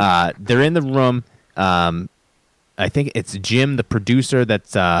 They're in the room. I think it's Jim, the producer,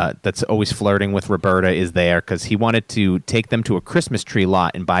 that's always flirting with Roberta, is there because he wanted to take them to a Christmas tree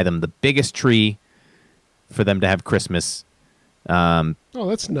lot and buy them the biggest tree for them to have Christmas. Oh,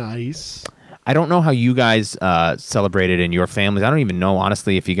 that's nice. I don't know how you guys celebrated in your families. I don't even know,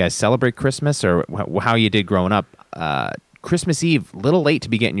 honestly, if you guys celebrate Christmas or how you did growing up. Christmas Eve, a little late to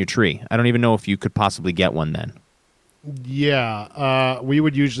be getting your tree. I don't even know if you could possibly get one then. Yeah, we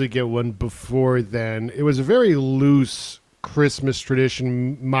would usually get one before then. It was a very loose Christmas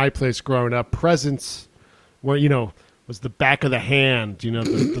tradition. My place growing up, presents were, was the back of the hand.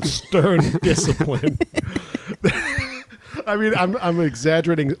 The stern discipline. I mean, I'm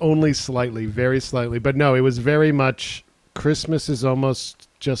exaggerating only slightly, very slightly, but no, it was very much. Christmas is almost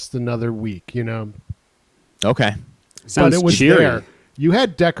just another week, Okay. Sounds but it was cheery. there. You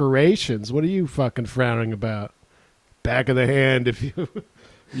had decorations. What are you fucking frowning about? Back of the hand, if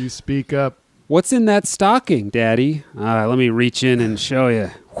you speak up. What's in that stocking, Daddy? Let me reach in and show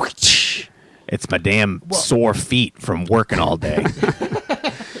you. It's my damn sore feet from working all day.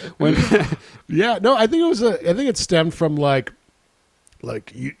 Yeah, no, I think it stemmed from like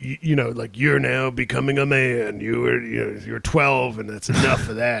you're now becoming a man. You're 12, and that's enough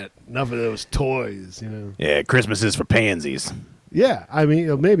of that. Enough of those toys. Yeah, Christmas is for pansies. Yeah, I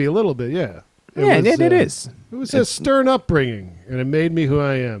mean maybe a little bit. Yeah, It is. It was a stern upbringing, and it made me who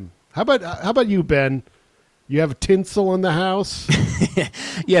I am. How about you, Ben? You have tinsel in the house?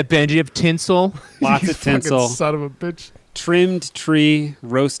 Yeah, Ben, do you have tinsel? Lots You of tinsel. fucking son of a bitch. Trimmed tree,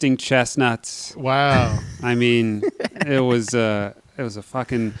 roasting chestnuts. Wow. I mean, it was a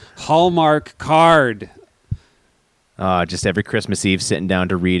fucking Hallmark card. Just every Christmas Eve sitting down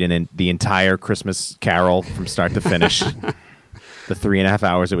to read the entire Christmas Carol from start to finish. The 3.5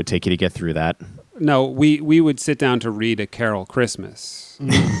 hours it would take you to get through that. No, we would sit down to read A Carol Christmas.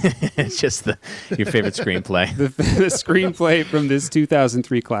 It's just your favorite screenplay. The screenplay from this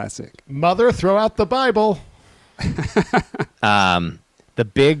 2003 classic. Mother, throw out the Bible. The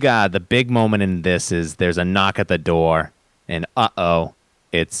big moment in this is there's a knock at the door, and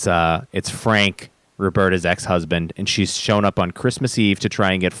it's Frank, Roberta's ex-husband, and she's shown up on Christmas Eve to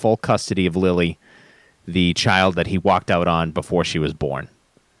try and get full custody of Lily, the child that he walked out on before she was born.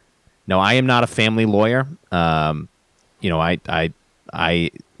 Now, I am not a family lawyer. I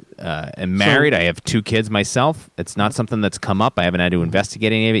am married. I have 2 kids myself. It's not something that's come up. I haven't had to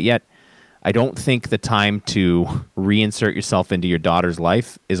investigate any of it yet. I don't think the time to reinsert yourself into your daughter's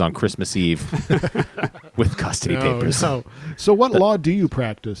life is on Christmas Eve with custody papers. No. So what law do you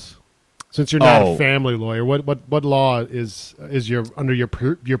practice? Since you're not a family lawyer, what law is under your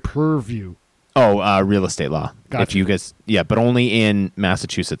purview? Real estate law. Gotcha. If you guys, but only in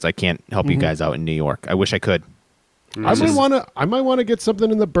Massachusetts. I can't help you guys out in New York. I wish I could. I might want to get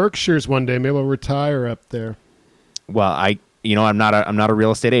something in the Berkshires one day. Maybe I'll retire up there. Well, I'm not a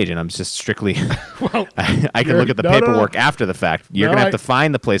real estate agent. I'm just strictly. Well, I can look at the paperwork after the fact. You're gonna have to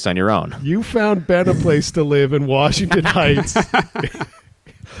find the place on your own. You found Ben a place to live in Washington Heights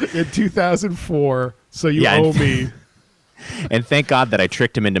in 2004, so you owe me. And thank God that I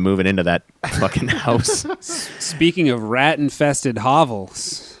tricked him into moving into that fucking house. Speaking of rat-infested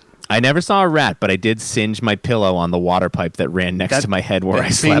hovels. I never saw a rat, but I did singe my pillow on the water pipe that ran next to my head where I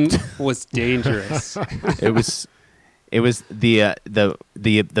slept. Thing was dangerous. It was the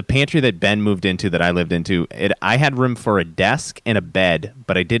pantry that Ben moved into that I lived into. I had room for a desk and a bed,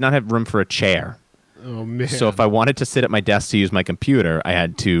 but I did not have room for a chair. Oh man! So if I wanted to sit at my desk to use my computer, I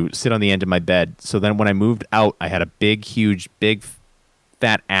had to sit on the end of my bed. So then when I moved out, I had a big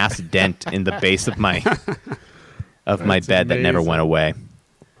fat ass dent in the base of my bed that never went away.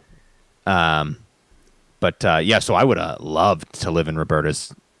 So I would have loved to live in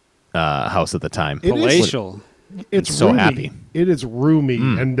Roberta's house at the time. Palatial. It's so roomy. happy. It is roomy,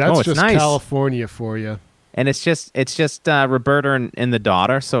 and that's just nice. California for you. And it's just Roberta and the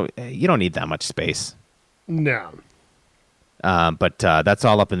daughter, so you don't need that much space. No. But that's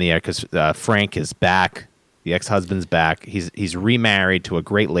all up in the air because Frank is back. The ex-husband's back. He's remarried to a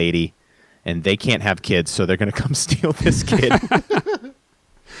great lady, and they can't have kids, so they're going to come steal this kid.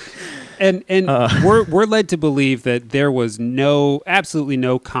 And we're led to believe that there was absolutely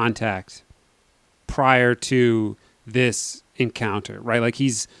no contact prior to this encounter, right? Like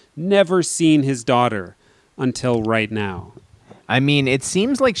he's never seen his daughter until right now. I mean, it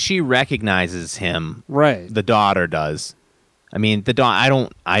seems like she recognizes him. Right. The daughter does. I mean, the daughter.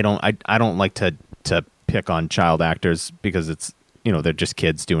 I don't like to pick on child actors because it's they're just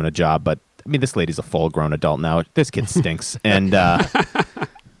kids doing a job. But I mean, this lady's a full-grown adult now. This kid stinks, and but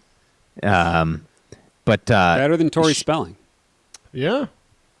better than Tori Spelling. Yeah.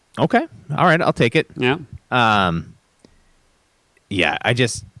 Okay. All right. I'll take it. Yeah. Yeah.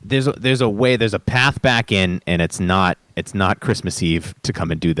 There's a path back in, and it's not Christmas Eve to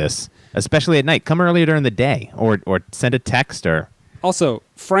come and do this, especially at night. Come earlier during the day, or send a text or. Also,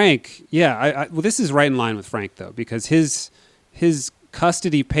 Frank. Yeah. Well, this is right in line with Frank though, because his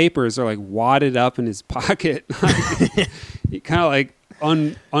custody papers are like wadded up in his pocket. He kind of like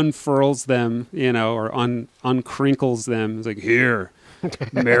unfurls them, or uncrinkles them. It's like, here,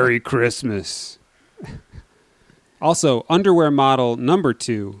 Merry Christmas. Also, underwear model number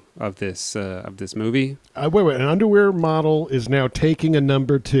 2 of this movie. Wait. An underwear model is now taking a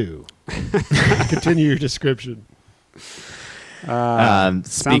number 2. Continue your description.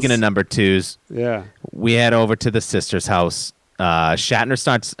 Speaking of number 2s, yeah, we head over to the sister's house. Shatner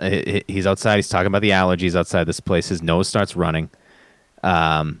starts. He's outside. He's talking about the allergies outside this place. His nose starts running.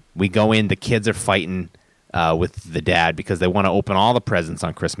 We go in. The kids are fighting with the dad because they want to open all the presents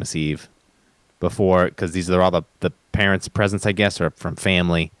on Christmas Eve because these are all the parents' presents, I guess, are from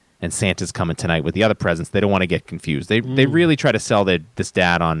family, and Santa's coming tonight with the other presents. They don't want to get confused. They really try to sell this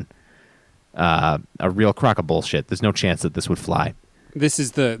dad on a real crock of bullshit. There's no chance that this would fly. This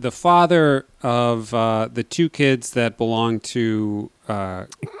is the father of the 2 kids that belong to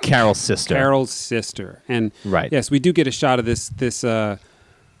Carol's sister. And Right. yes, we do get a shot of this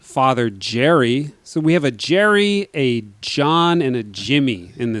father, Jerry. So we have a Jerry, a John, and a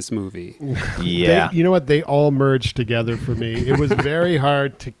Jimmy in this movie. Yeah. You know what? They all merged together for me. It was very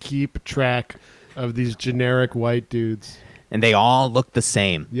hard to keep track of these generic white dudes. And they all look the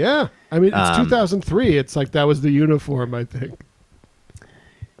same. Yeah. I mean, it's 2003. It's like that was the uniform, I think.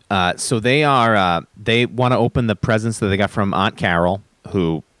 So they are. They want to open the presents that they got from Aunt Carol,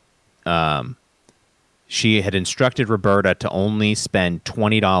 who, she had instructed Roberta to only spend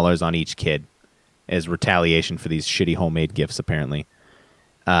 $20 on each kid, as retaliation for these shitty homemade gifts. Apparently,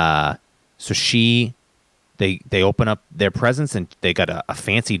 so they open up their presents and they got a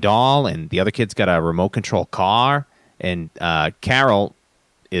fancy doll, and the other kids got a remote control car, and Carol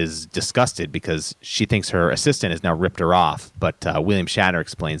is disgusted because she thinks her assistant has now ripped her off. But William Shatner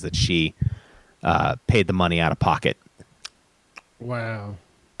explains that she paid the money out of pocket. Wow.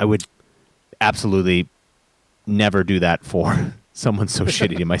 I would absolutely never do that for someone so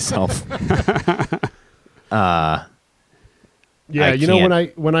shitty to myself. Yeah,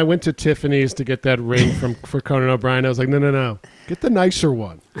 when I went to Tiffany's to get that ring for Conan O'Brien, I was like, no, get the nicer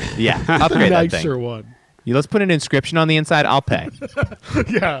one. Yeah, The upgrade that nicer thing. one. Let's put an inscription on the inside. I'll pay.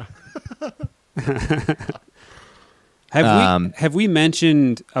 Yeah. Have we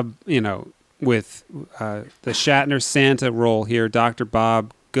mentioned with the Shatner Santa role here, Dr.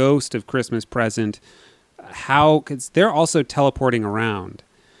 Bob, Ghost of Christmas Present, how cause they're also teleporting around,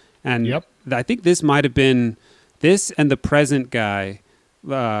 and Yep. I think this might have been this and the present guy,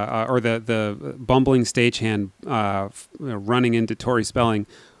 or the bumbling stagehand running into Tori Spelling.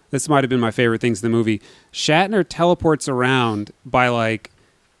 This might have been my favorite things in the movie. Shatner teleports around by like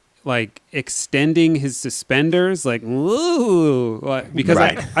extending his suspenders, like woo, because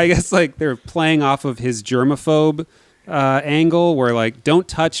Right. I guess like they're playing off of his germaphobe angle, where like don't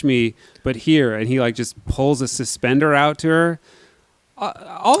touch me, but here, and he like just pulls a suspender out to her.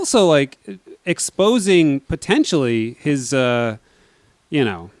 Also, like exposing potentially his His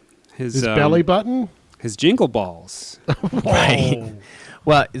belly button? his jingle balls. Right.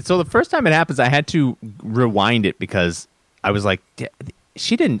 Well, so the first time it happens, I had to rewind it because I was like,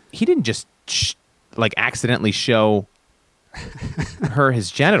 he didn't just like accidentally show her his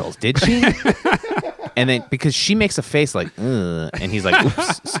genitals, did she? And then because she makes a face like, ugh, and he's like,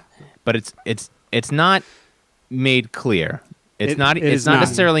 oops. But it's not made clear. It's not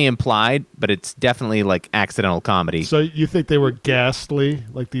necessarily implied, but it's definitely like accidental comedy. So you think they were ghastly?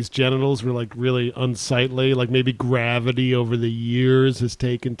 Like these genitals were like really unsightly? Like maybe gravity over the years has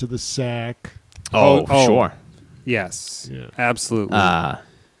taken to the sack? Oh, sure. Yes, Yeah. absolutely. Yeah,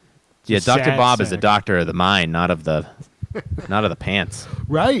 Dr. Sad Bob is a sack. doctor of the mind, not of the pants.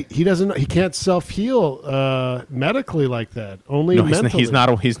 Right. He can't self-heal medically like that. Only No, mentally. he's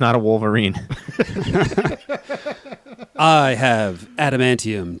not a Wolverine. I have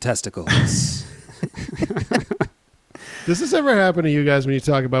adamantium testicles. Does this ever happen to you guys when you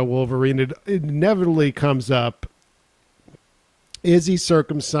talk about Wolverine? It inevitably comes up. Is he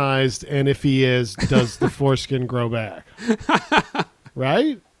circumcised? And if he is, does the foreskin grow back?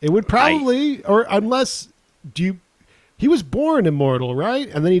 Right? It would probably, or unless, he was born immortal, right?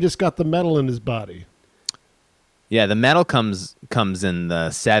 And then he just got the metal in his body. Yeah, the metal comes in the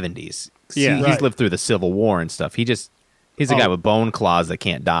 70s. Yeah. He's Right. lived through the Civil War and stuff. He's a guy with bone claws that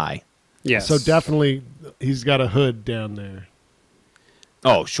can't die. Yes. So definitely he's got a hood down there.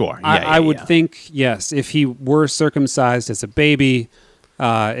 Oh, sure. Yeah, I would think, yes, if he were circumcised as a baby,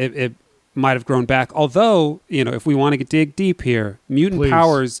 it might have grown back. Although, if we want to dig deep here, mutant Please.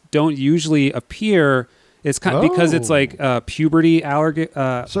 powers don't usually appear. It's because it's like puberty So allegory.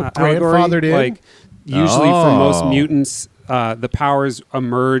 grandfathered in? Like usually for most Oh. mutants, the powers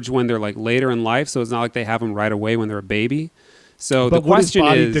emerge when they're like later in life. So it's not like they have them right away when they're a baby. So But the question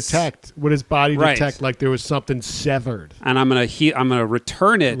would his body is, detect? Would his body Right. detect like there was something severed? and I'm gonna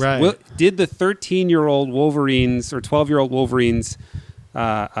return it. Right. Did the 13-year-old Wolverine's or 12-year-old Wolverine's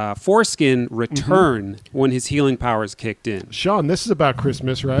foreskin return when his healing powers kicked in? Sean, this is about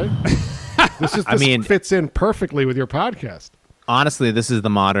Christmas, right? This fits in perfectly with your podcast. Honestly, this is the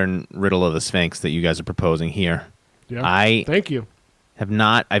modern riddle of the Sphinx that you guys are proposing here. Yeah. Thank you.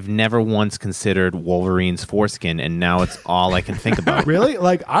 I've never once considered Wolverine's foreskin, and now it's all I can think about. Really?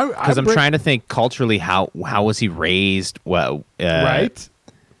 Like Because I'm trying to think culturally, how was he raised? Well, right.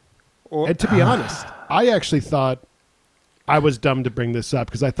 And to be honest, I actually thought I was dumb to bring this up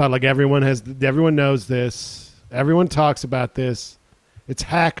because I thought like everyone knows this, everyone talks about this. It's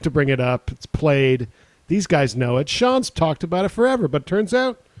hack to bring it up. It's played. These guys know it. Sean's talked about it forever, but turns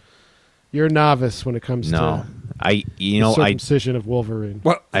out you're a novice when it comes to circumcision of Wolverine.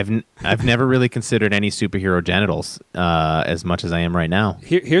 Well, I've never really considered any superhero genitals as much as I am right now.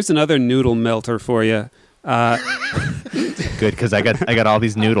 here's another noodle melter for you. Good, because I got all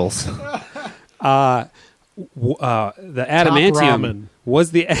these noodles. The adamantium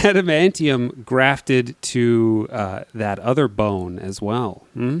was the adamantium grafted to that other bone as well.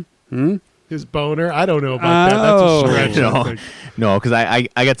 His boner? I don't know about that. That's a stretch. I think. No, because I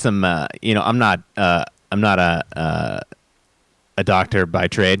got some. I'm not a doctor by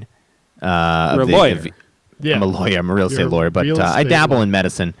trade. You're a lawyer. Yeah. I'm a lawyer. I'm a real estate You're a lawyer, but real I estate dabble lawyer. in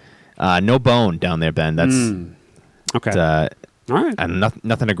medicine. No bone down there, Ben. That's Okay. All right. and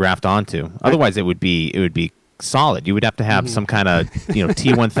nothing to graft onto. Otherwise, it would be solid. You would have to have some kind of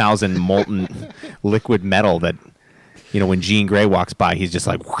T1000 molten liquid metal that when Jean Grey walks by, he's just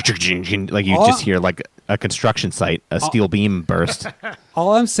like you just hear like a construction site, a steel beam burst.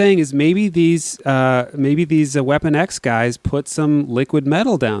 All I'm saying is maybe these Weapon X guys put some liquid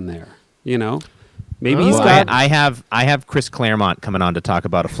metal down there. Maybe he's Well, got. I have Chris Claremont coming on to talk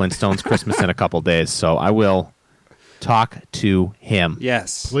about a Flintstones Christmas in a couple days, so I will talk to him.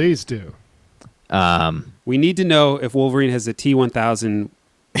 Yes. Please do. We need to know if Wolverine has a T1000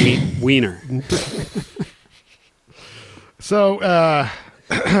 wiener. So,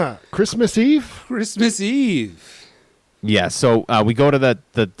 Christmas Eve? Christmas Eve. Yeah, so we go to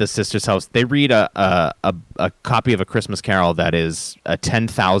the sister's house. They read a copy of A Christmas Carol that is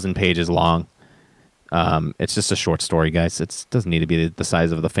 10,000 pages long. It's just a short story, guys. It doesn't need to be the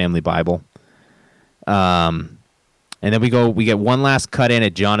size of the family Bible. And then we get one last cut in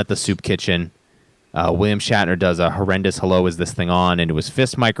at John at the soup kitchen. William Shatner does a horrendous "Hello, is this thing on?" into his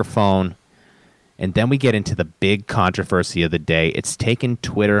fist microphone. And then we get into the big controversy of the day. It's taken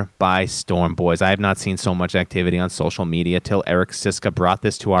Twitter by storm, boys. I have not seen so much activity on social media till Eric Siska brought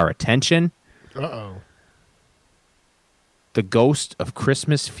this to our attention. Uh-oh. The Ghost of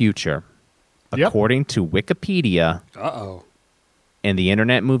Christmas Future, according to Wikipedia and the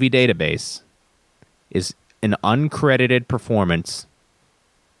Internet Movie Database, is an uncredited performance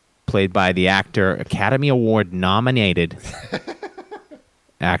played by the actor, Academy Award nominated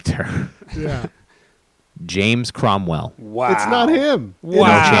actor. Yeah. James Cromwell. Wow. It's not him.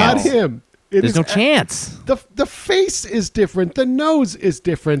 Wow. It's not him. There's no chance. The face is different. The nose is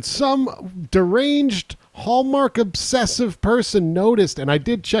different. Some deranged Hallmark obsessive person noticed, and I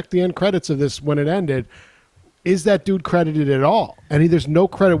did check the end credits of this when it ended. Is that dude credited at all? And there's no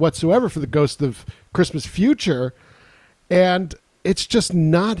credit whatsoever for the Ghost of Christmas Future, and it's just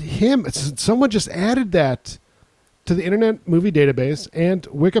not him. Someone just added that to the Internet Movie Database and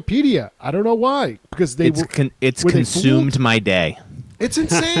Wikipedia. I don't know why, because it's consumed my day. It's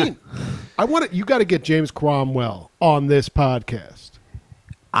insane. You got to get James Cromwell on this podcast.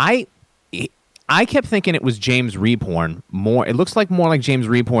 I kept thinking it was James Rebhorn more. It looks like more like James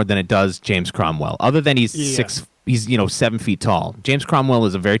Rebhorn than it does James Cromwell. Other than he's 7 feet tall. James Cromwell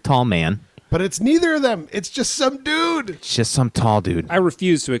is a very tall man. But it's neither of them. It's just some dude. It's just some tall dude. I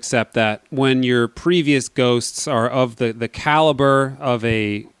refuse to accept that when your previous ghosts are of the caliber of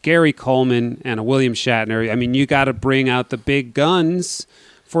a Gary Coleman and a William Shatner. I mean, you got to bring out the big guns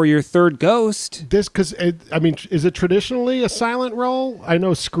for your third ghost. Is it traditionally a silent role? I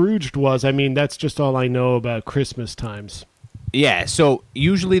know Scrooged was. I mean, that's just all I know about Christmas times. Yeah, so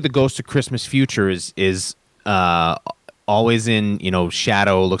usually the Ghost of Christmas Future is always in,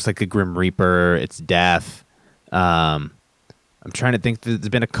 shadow, looks like a Grim Reaper, it's death. I'm trying to think. There's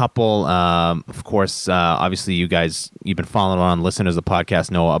been a couple, of course, obviously you've been following on, listeners of the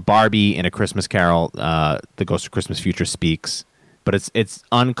podcast know a Barbie in A Christmas Carol, the Ghost of Christmas Future speaks, but it's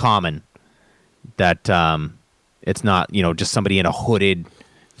uncommon that it's not, just somebody in a hooded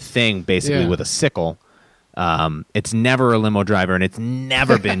thing basically with a sickle. It's never a limo driver, and it's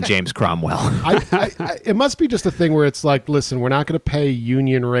never been James Cromwell. It must be just a thing where it's like, listen, we're not going to pay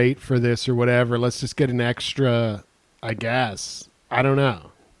union rate for this or whatever. Let's just get an extra, I guess. I don't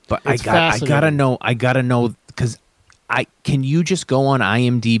know. But I gotta know because can you just go on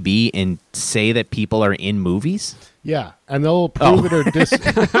IMDb and say that people are in movies? Yeah, and they'll approve it or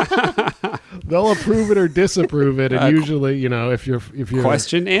they'll approve it or disapprove it, and usually, you know, if you're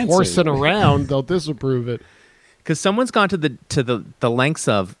Question answered. horsing around, they'll disapprove it. Because someone's gone to the lengths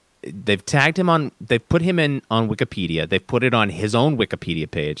of they've tagged him on, they've put him in on Wikipedia, they've put it on his own Wikipedia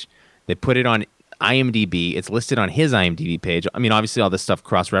page, they put it on IMDb, it's listed on his IMDb page. I mean, obviously all this stuff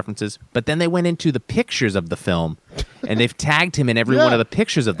cross references, but then they went into the pictures of the film, and they've tagged him in every one of the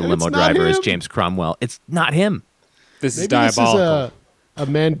pictures of the limo driver as James Cromwell. It's not him. This is Maybe diabolical. This is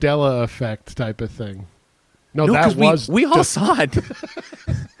a Mandela effect type of thing. No, No, that 'cause was we all just- saw it.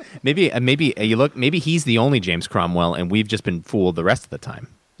 maybe you look. Maybe he's the only James Cromwell, and we've just been fooled the rest of the time.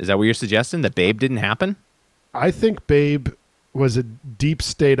 Is that what you're suggesting? That Babe didn't happen? I think Babe was a deep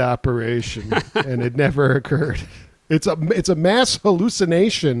state operation, and it never occurred. It's a mass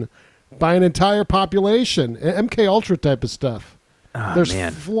hallucination by an entire population. MK Ultra type of stuff. Oh, There's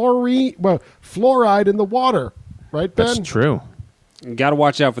man. fluoride in the water, right, Ben? That's true. You got to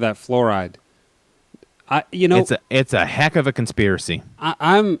watch out for that fluoride. You know, It's a heck of a conspiracy.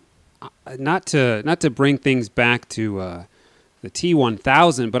 I'm not to bring things back to the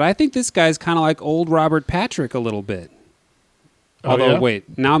T-1000, but I think this guy's kind of like old Robert Patrick a little bit. Although, yeah?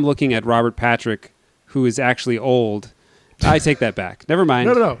 wait, now I'm looking at Robert Patrick, who is actually old. I take that back. Never mind.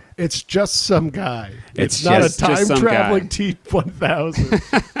 No. It's just some guy. It's not just a time some traveling guy.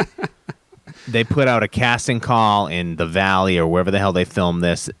 T-1000. They put out a casting call in the Valley or wherever the hell they filmed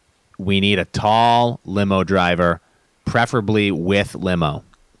this. We need a tall limo driver, preferably with limo.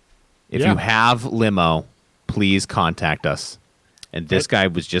 If Yeah. you have limo, please contact us. And this guy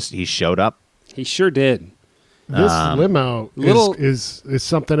he showed up. He sure did. This limo little- is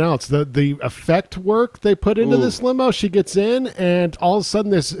something else. The effect work they put into this limo, she gets in, and all of a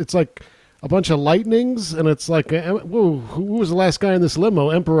sudden it's like a bunch of lightnings, and it's like, whoa, who was the last guy in this limo?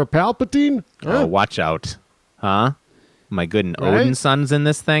 Emperor Palpatine? Oh, watch out. Huh? My good, and Right? Odin's son's in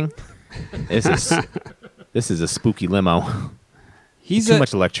this thing? This is a spooky limo. He's Too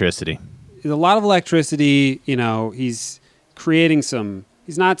much electricity. a lot of electricity. You know, he's creating some.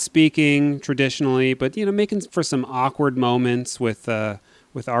 He's not speaking traditionally, but you know, making for some awkward moments with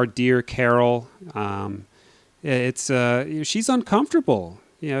our dear Carol. She's uncomfortable.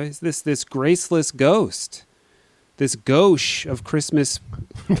 You know, it's this graceless ghost, this gauche of Christmas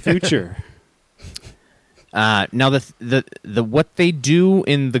future. Now the what they do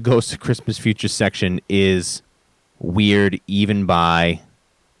in the Ghost of Christmas Future section is weird, even by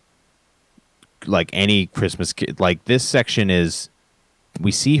like any Christmas kid. Like this section is,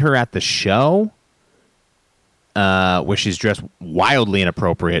 we see her at the show, where she's dressed wildly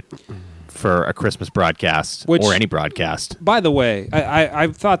inappropriate for a Christmas broadcast or any broadcast. By the way, I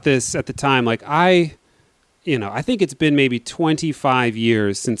thought this at the time. Like I think it's been maybe 25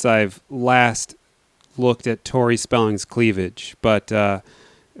 years since I've last looked at Tori Spelling's cleavage, but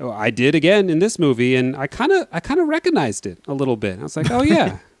I did again in this movie, and I kind of recognized it a little bit. I was like, oh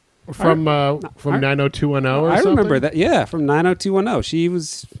yeah, From 90210 or I something? remember that. Yeah, from 90210. She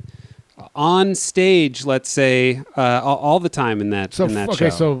was on stage, let's say, all the time in that So, show.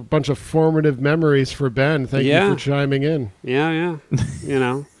 so a bunch of formative memories for Ben. Thank you Yeah. for chiming in. Yeah. You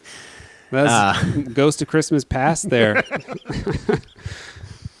know, that's Ghost of Christmas Past there.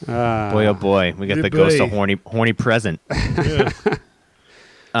 Boy, oh boy, we got Good the ghost of boy. horny present.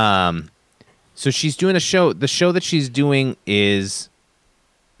 So she's doing a show. The show that she's doing is,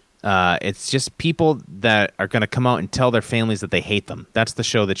 it's just people that are going to come out and tell their families that they hate them. That's the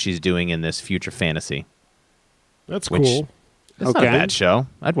show that she's doing in this future fantasy. That's Which- cool. It's not a Okay. bad show.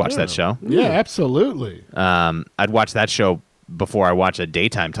 I'd watch that show. Yeah, absolutely. I'd watch that show before I watch a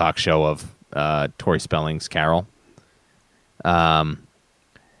daytime talk show of Tori Spelling's Carol. Then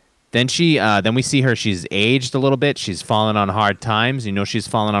we see her. She's aged a little bit. She's fallen on hard times. You know she's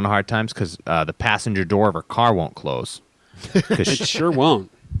fallen on hard times because the passenger door of her car won't close. Because It sure won't.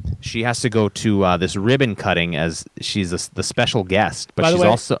 she has to go to this ribbon cutting as she's the special guest. But By the she's way-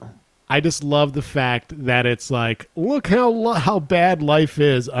 also I just love the fact that it's like, look how bad life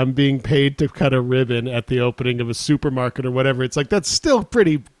is. I'm being paid to cut a ribbon at the opening of a supermarket or whatever. It's like, that's still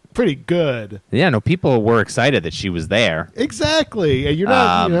pretty good. yeah. No, people were excited that she was there. Exactly. And you're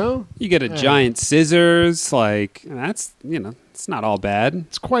not, You get a giant scissors, like that's it's not all bad.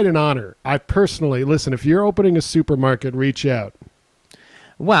 it's quite an honor. I personally, listen, if you're opening a supermarket, reach out.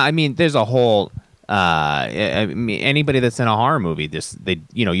 Well, I mean, there's a whole Anybody that's in a horror movie,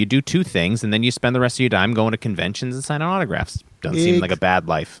 you do two things, and then you spend the rest of your time going to conventions and signing autographs. Doesn't seem like a bad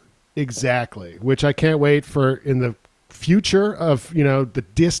life. Exactly, which I can't wait for in the future of, the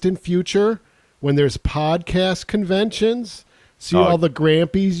distant future when there's podcast conventions. See all the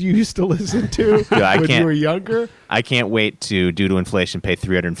Grampies you used to listen to when you were younger? I can't wait to, due to inflation, pay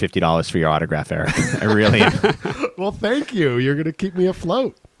 $350 for your autograph, Eric. I really am. Well, thank you. You're going to keep me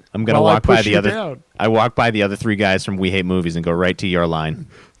afloat. I'm going to walk by the other down. I walk by the other three guys from We Hate Movies and go right to your line.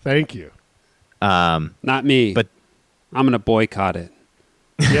 Thank you. Not me. But I'm going to boycott it.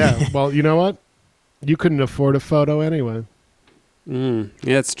 Yeah, well, you know what? You couldn't afford a photo anyway. Yeah,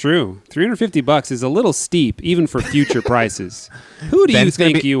 it's true. $350 is a little steep, even for future prices. Who do you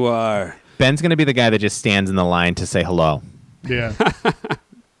think you are? Ben's going to be the guy that just stands in the line to say hello. Yeah.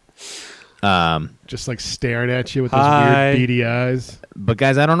 Just like staring at you with those weird beady eyes. But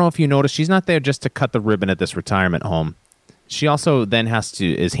guys, I don't know if you noticed, she's not there just to cut the ribbon at this retirement home. She also then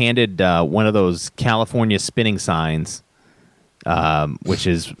is handed one of those California spinning signs, which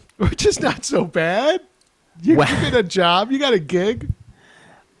is not so bad. You get a job. You got a gig.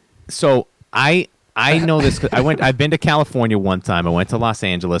 So I know this. I've been to California one time. I went to Los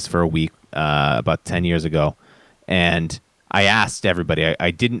Angeles for a week about 10 years ago, and I asked everybody.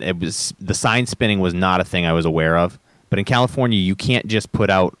 I didn't. It was the sign spinning was not a thing I was aware of. But in California, you can't just put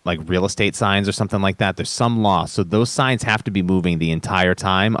out like real estate signs or something like that. There's some law, so those signs have to be moving the entire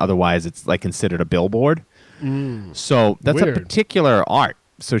time. Otherwise, it's like considered a billboard. So that's weird. a particular art.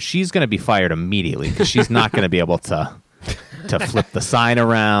 So she's going to be fired immediately because she's not going to be able to flip the sign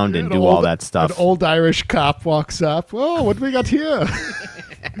around and do all that stuff. An old Irish cop walks up. Oh, what do we got here?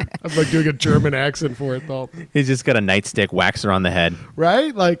 I'm like doing a German accent for it, though. He's just got a nightstick, whacks her on the head.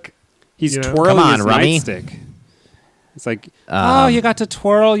 Right? Like he's twirling his nightstick. It's like, you got to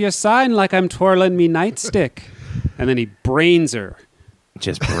twirl your sign like I'm twirling me nightstick. And then he brains her.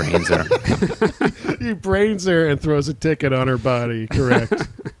 Just brains her. He brains her and throws a ticket on her body. Correct.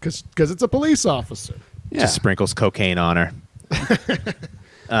 Because it's a police officer. Yeah. Just sprinkles cocaine on her.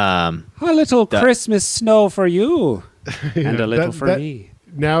 A little Christmas snow for you. And a little for me.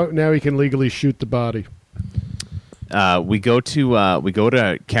 Now he can legally shoot the body. We go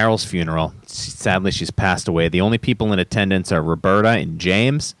to Carol's funeral. Sadly, she's passed away. The only people in attendance are Roberta and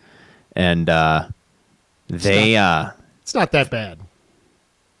James, and it's not that bad.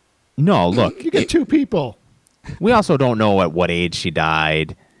 No, look, you get two people. We also don't know at what age she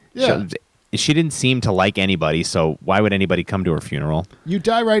died. Yeah. She didn't seem to like anybody, so why would anybody come to her funeral? You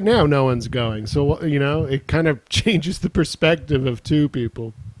die right now, no one's going. So, it kind of changes the perspective of two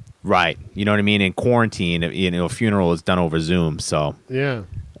people. Right. You know what I mean? In quarantine, a funeral is done over Zoom, so. Yeah.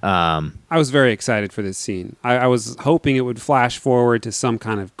 I was very excited for this scene. I was hoping it would flash forward to some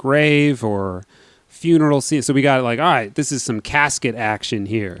kind of grave or funeral scene. So we got all right, this is some casket action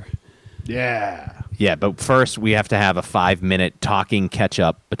here. Yeah. Yeah, but first we have to have a 5-minute talking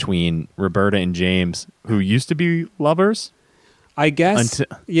catch-up between Roberta and James, who used to be lovers. I guess.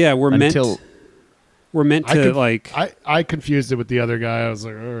 We're meant to I confused it with the other guy. I was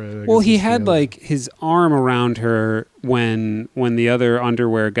like, all right. Well, he had his arm around her when the other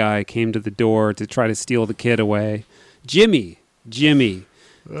underwear guy came to the door to try to steal the kid away. Jimmy.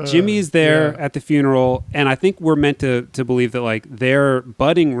 Jimmy's there at the funeral, and I think we're meant to believe that their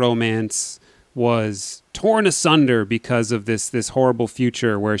budding romance was torn asunder because of this horrible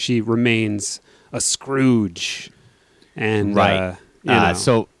future where she remains a Scrooge. And right.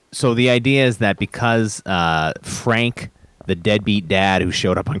 So the idea is that because Frank, the deadbeat dad who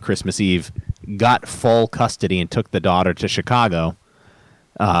showed up on Christmas Eve, got full custody and took the daughter to Chicago,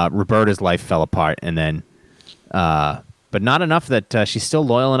 Roberta's life fell apart, and then, but not enough that she's still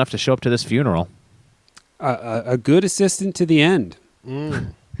loyal enough to show up to this funeral. A good assistant to the end.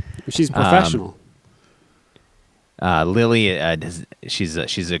 She's professional. Lily, she's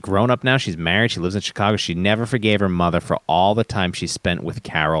a grown up now. She's married. She lives in Chicago. She never forgave her mother for all the time she spent with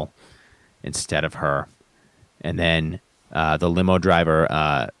Carol instead of her. And then the limo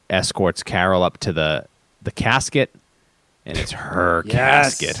driver escorts Carol up to the casket, and it's her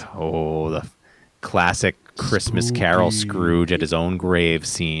casket. Oh, the classic Christmas Carol Scrooge at his own grave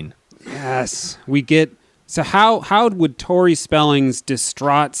scene. Yes, we get. So how would Tori Spelling's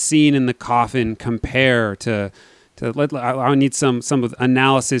distraught scene in the coffin compare to I need some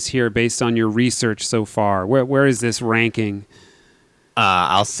analysis here based on your research so far. Where is this ranking?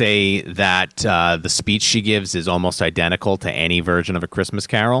 I'll say that the speech she gives is almost identical to any version of A Christmas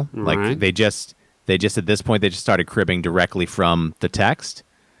Carol. Right. Like they just at this point they just started cribbing directly from the text.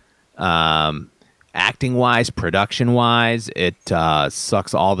 acting wise, production wise, it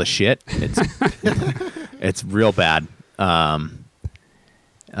sucks all the shit. It's real bad. And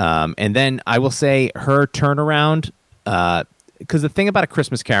then I will say her turnaround, because the thing about A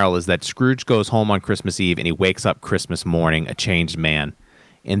Christmas Carol is that Scrooge goes home on Christmas Eve and he wakes up Christmas morning a changed man.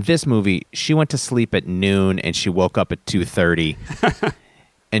 In this movie, she went to sleep at noon and she woke up at 2:30.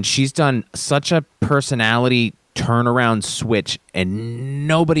 And she's done such a personality turnaround switch and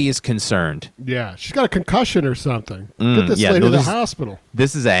nobody is concerned. Yeah, she's got a concussion or something. Get this lady to the hospital.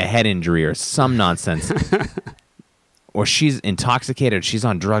 This is a head injury or some nonsense. Or she's intoxicated, she's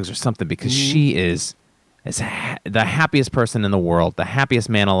on drugs or something, because she is the happiest person in the world, the happiest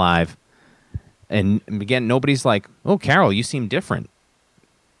man alive. And again, nobody's like, oh, Carol, you seem different.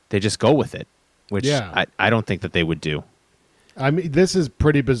 They just go with it, which I don't think that they would do. I mean, this is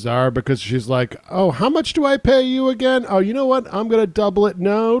pretty bizarre because she's like, oh, how much do I pay you again? Oh, you know what? I'm going to double it.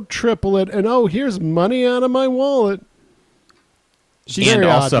 No, triple it. And oh, here's money out of my wallet.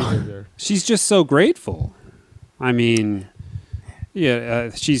 She's just so grateful. I mean,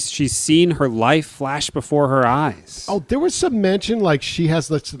 she's seen her life flash before her eyes. Oh, there was some mention like she has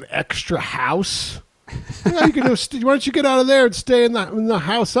this extra house. Yeah, you can why don't you get out of there and stay in the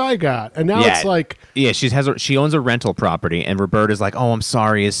house I got? And now it's like, she owns a rental property, and Roberta's like, oh, I'm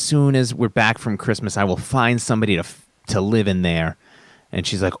sorry. As soon as we're back from Christmas, I will find somebody to live in there. And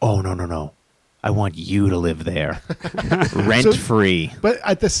she's like, oh, no. I want you to live there, rent free. But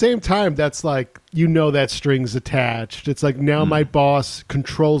at the same time, that's like, that strings attached. It's like now my boss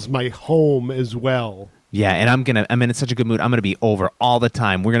controls my home as well. Yeah, and I'm in such a good mood. I'm gonna be over all the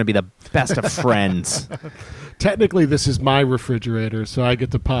time. We're gonna be the best of friends. Technically, this is my refrigerator, so I get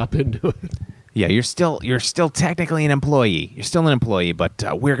to pop into it. Yeah, you're still technically an employee. You're still an employee, but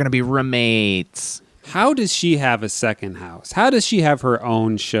we're gonna be roommates. How does she have a second house? How does she have her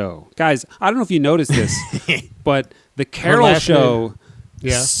own show? Guys, I don't know if you noticed this, but the Carol show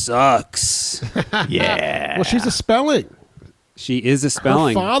sucks. Yeah. Well, she's a Spelling. She is a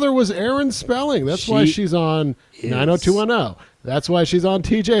Spelling. Her father was Aaron Spelling. That's why she's on 90210. That's why she's on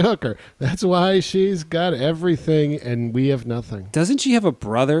TJ Hooker. That's why she's got everything and we have nothing. Doesn't she have a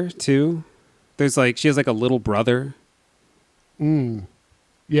brother too? She has like a little brother.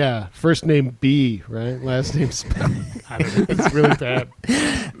 Yeah, first name B, right? Last name Spelling. I don't know. It's really bad.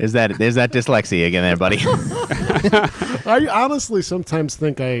 There's that dyslexia again there, buddy. I honestly sometimes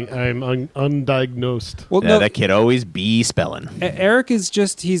think I'm undiagnosed. Well, that kid always be spelling. Eric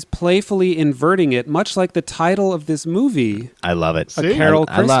he's playfully inverting it, much like the title of this movie. I love it. A Carol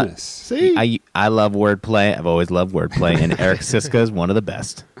Christmas. I love wordplay. I've always loved wordplay, and Eric Siska is one of the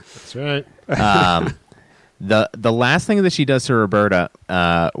best. That's right. The last thing that she does to Roberta,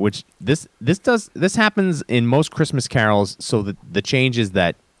 which this happens in most Christmas carols. So the change is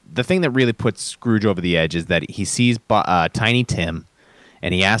that the thing that really puts Scrooge over the edge is that he sees Tiny Tim,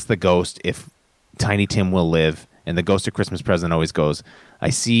 and he asks the ghost if Tiny Tim will live. And the ghost of Christmas Present always goes, I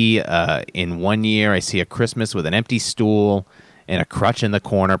see in 1 year, I see a Christmas with an empty stool and a crutch in the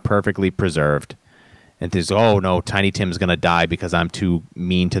corner, perfectly preserved. And there's, oh no, Tiny Tim's going to die because I'm too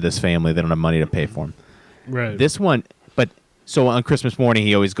mean to this family. They don't have money to pay for him. Right. This one, but so on Christmas morning,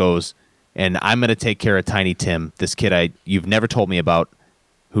 he always goes, and I'm going to take care of Tiny Tim, this kid you've never told me about,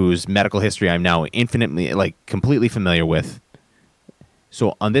 whose medical history I'm now completely familiar with.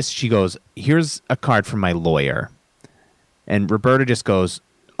 So on this, she goes, here's a card from my lawyer. And Roberta just goes,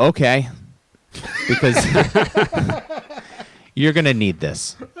 okay, because you're going to need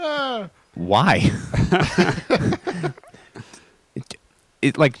this. Why?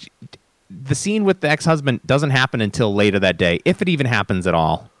 The scene with the ex-husband doesn't happen until later that day, if it even happens at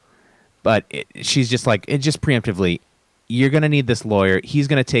all. But she's just like, it just preemptively, you're going to need this lawyer. He's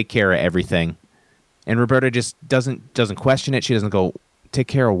going to take care of everything. And Roberta just doesn't question it. She doesn't go, take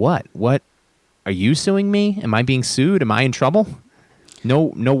care of what? What? Are you suing me? Am I being sued? Am I in trouble? No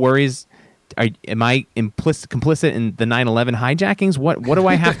worries. Am I complicit in the 9/11 hijackings? What do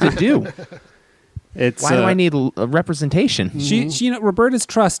I have to do? Why do I need a representation? She Roberta's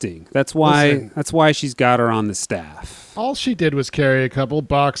trusting. That's why she's got her on the staff. All she did was carry a couple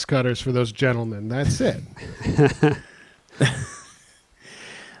box cutters for those gentlemen. That's it.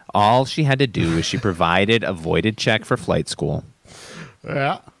 All she had to do is she provided a voided check for flight school.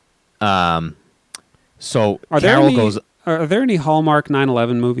 Yeah. So Carol goes. Are there any Hallmark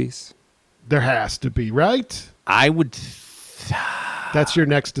 9/11 movies? There has to be, right? I would. That's your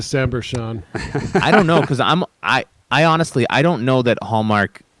next December, Sean. I don't know because I honestly I don't know that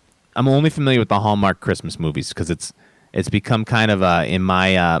Hallmark. I'm only familiar with the Hallmark Christmas movies because it's become kind of in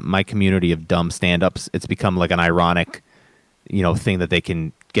my community of dumb stand-ups. It's become like an ironic, thing that they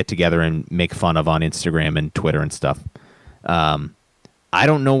can get together and make fun of on Instagram and Twitter and stuff. I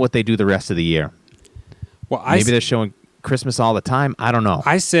don't know what they do the rest of the year. Well, Maybe they're showing Christmas all the time. I don't know.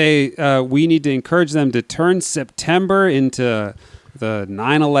 I say we need to encourage them to turn September into the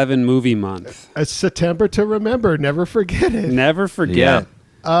 9/11 movie month. A September to remember. Never forget it. Never forget.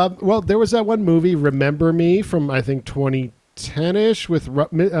 Yeah. Well, there was that one movie, Remember Me, from I think 2010-ish with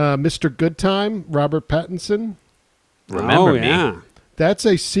Mr. Goodtime, Robert Pattinson. Remember Me. Yeah. That's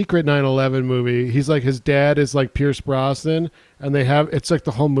a secret 9/11 movie. He's like, his dad is like Pierce Brosnan, and it's like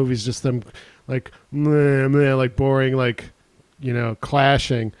the whole movie's just them like meh, meh, like boring, like, you know,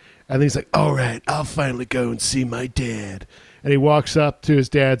 clashing. And then he's like, all right, I'll finally go and see my dad. And he walks up to his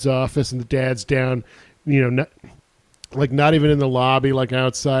dad's office, and the dad's down, you know, not even in the lobby, like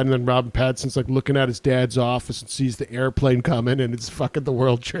outside. And then Robert Pattinson's like looking at his dad's office and sees the airplane coming, and it's fucking the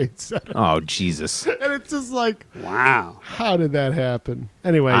World Trade Center. Oh, Jesus. And it's just like, Wow. how did that happen?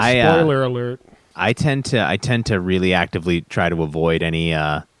 Anyway, I, spoiler alert. I tend to really actively try to avoid any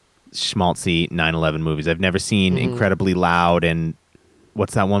schmaltzy 9/11 movies. I've never seen Incredibly Loud and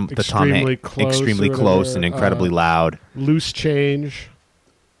what's that one? The Tom Extremely Hanks, Close Extremely or Close whatever. and Incredibly Loud. Loose Change.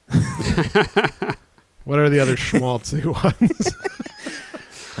 What are the other schmaltzy ones?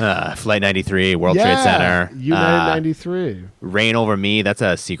 Flight 93, World Trade Center. United 93. Reign Over Me. That's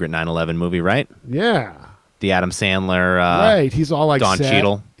a secret 9/11 movie, right? Yeah. The Adam Sandler. Right. He's all like Don sad.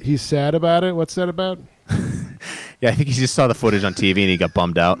 Cheadle. He's sad about it. What's that about? Yeah, I think he just saw the footage on TV and he got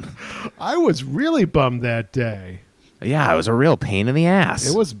bummed out. I was really bummed that day. Yeah, it was a real pain in the ass.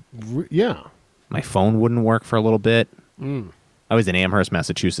 It was, yeah. My phone wouldn't work for a little bit. I was in Amherst,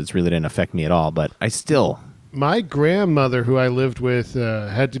 Massachusetts. Really didn't affect me at all, but I still... My grandmother, who I lived with,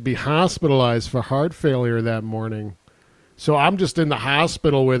 had to be hospitalized for heart failure that morning. So I'm just in the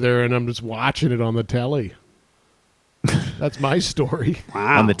hospital with her, and I'm just watching it on the telly. That's my story.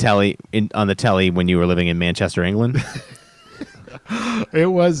 Wow. On the telly when you were living in Manchester, England. It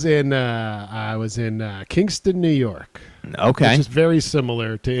was I was in Kingston, New York. Okay. Which is very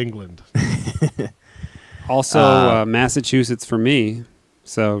similar to England. Also, Massachusetts for me.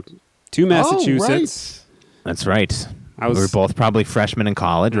 So, two Massachusetts. That's right. I was- we were both probably freshmen in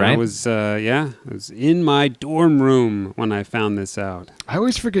college, right? I was in my dorm room when I found this out. I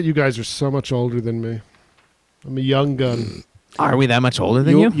always forget you guys are so much older than me. I'm a young gun. Are we that much older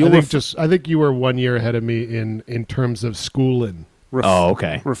than you? I think you were 1 year ahead of me in terms of schooling. Oh,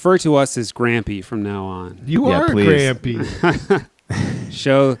 okay. Refer to us as Grampy from now on. You Yeah, are please. Grampy.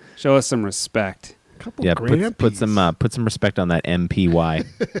 Show us some respect. Couple Yeah, Grampies. put some respect on that MPY.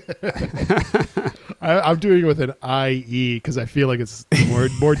 I'm doing it with an IE because I feel like it's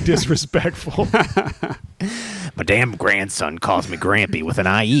more disrespectful. My damn grandson calls me Grampy with an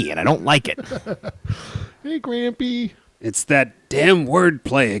IE, and I don't like it. Hey, Grampy. It's that damn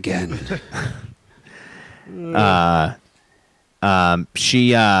wordplay again.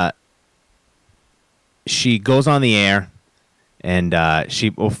 She goes on the air, and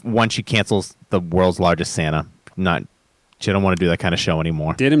she cancels the world's largest Santa. She don't want to do that kind of show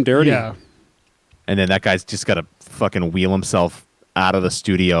anymore. Did him dirty. Yeah. And then that guy's just got to fucking wheel himself out of the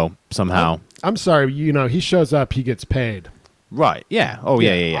studio somehow. I'm sorry. He shows up, he gets paid. Right. Yeah. Oh,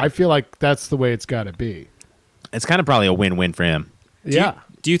 yeah. I feel like that's the way it's got to be. It's kind of probably a win-win for him.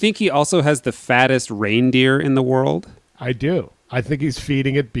 Do you think he also has the fattest reindeer in the world? I do. I think he's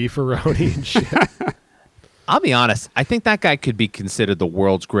feeding it beefaroni and shit. I'll be honest. I think that guy could be considered the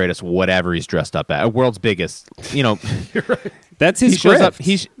world's greatest whatever he's dressed up at. World's biggest. You're right. That's his he shows up.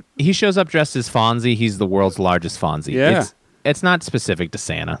 grift. He shows up dressed as Fonzie. He's the world's largest Fonzie. Yeah. It's not specific to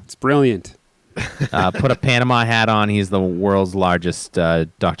Santa. It's brilliant. Put a Panama hat on. He's the world's largest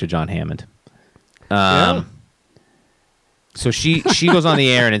Dr. John Hammond. Yeah. So she goes on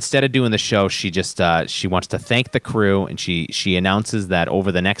the air, and instead of doing the show, she just she wants to thank the crew, and she announces that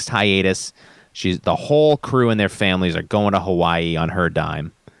over the next hiatus, the whole crew and their families are going to Hawaii on her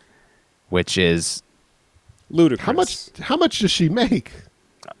dime, which is Ludicrous. How much does she make?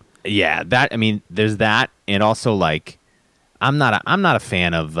 yeah. There's that, and also like I'm not a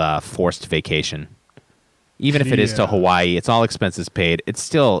fan of forced vacation. Even if it is to Yeah. Hawaii, it's all expenses paid. It's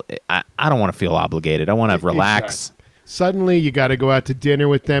still I don't want to feel obligated. I want to relax. Suddenly you got to go out to dinner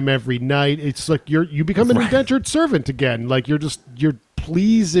with them every night. It's like you become an indentured servant again. Like you're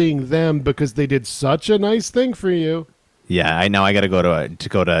pleasing them because they did such a nice thing for you. Yeah, I know. I got to go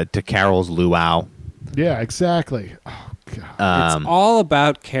to Carol's luau. Yeah, exactly. Oh God. It's all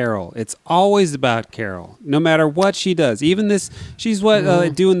about Carol. It's always about Carol, no matter what she does. Even this, she's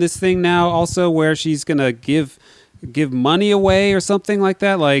doing this thing now also where she's gonna give money away or something like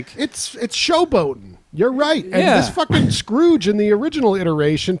that. Like It's showboating. You're right. And Yeah. this fucking Scrooge in the original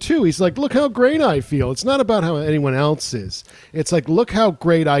iteration, too. He's like, look how great I feel. It's not about how anyone else is. It's like, look how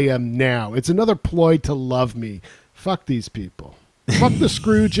great I am now. It's another ploy to love me. Fuck these people. Fuck the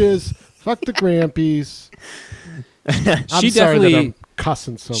Scrooges. Fuck the Grampies. I'm She sorry that definitely- I'm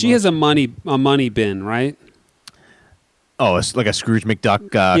cussing so She much. has a money bin, right? Oh, it's like a Scrooge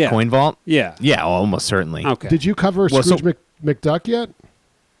McDuck Yeah. coin vault? Yeah. Yeah, almost certainly. Okay. Did you cover Well, so- Scrooge McDuck yet?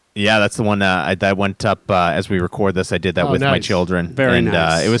 Yeah, that's the one that went up as we record this. I did that Oh, with my nice. children. Very and,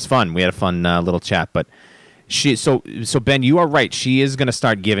 nice. It was fun. We had a fun little chat. But so Ben, you are right. She is going to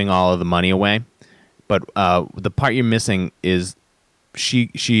start giving all of the money away. But the part you're missing is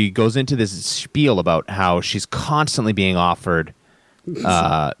she goes into this spiel about how she's constantly being offered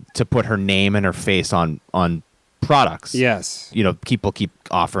to put her name and her face on products. Yes. You know, people keep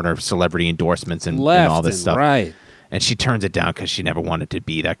offering her celebrity endorsements and Left all this and stuff. right. And she turns it down because she never wanted to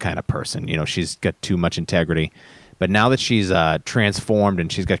be that kind of person. You know, she's got too much integrity. But now that she's transformed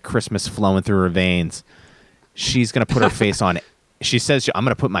and she's got Christmas flowing through her veins, she's going to put her face on. She says, I'm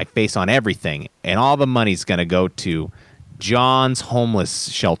going to put my face on everything. And all the money's going to go to John's homeless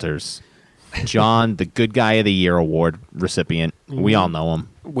shelters. John, the Good Guy of the Year award recipient. We all know him.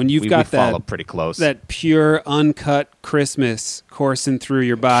 When you've we got follow that pretty close. that pure uncut Christmas coursing through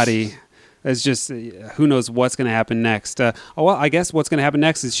your body, it's just who knows what's going to happen next. Well, I guess what's going to happen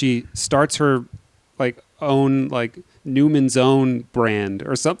next is she starts her own Newman's Own brand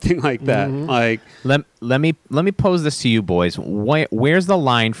or something like that. Mm-hmm. Like Let me pose this to you boys. Where's the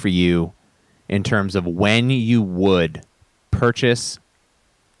line for you in terms of when you would purchase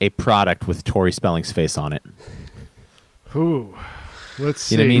a product with Tori Spelling's face on it? Ooh. Let's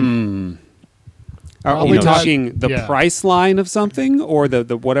see. You know what I mean? Are Probably we not- talking the yeah. price line of something or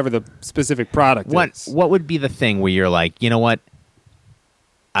the whatever the specific product is? What would be the thing where you're like, you know what?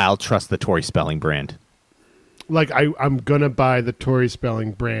 I'll trust the Tori Spelling brand. Like, I'm going to buy the Tori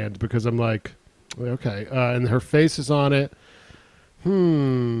Spelling brand because I'm like, okay. And her face is on it. You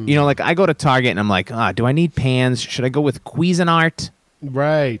know, like I go to Target and I'm like, do I need pans? Should I go with Cuisinart,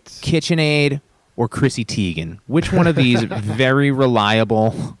 Right. KitchenAid, or Chrissy Teigen? Which one of these very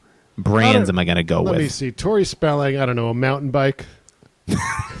reliable brands am I going to go Let me with? see. Tori Spelling, I don't know, a mountain bike.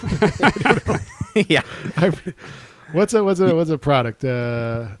 Yeah. What's a product?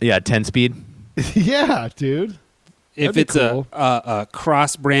 Yeah, 10-speed. Yeah, dude. If That'd be it's cool. a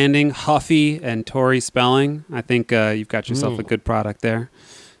cross branding, Huffy and Tori Spelling, I think you've got yourself a good product there.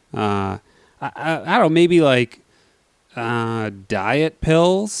 I don't know, maybe like diet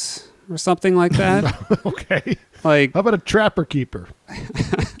pills or something like that. Okay. Like, How about a Trapper Keeper?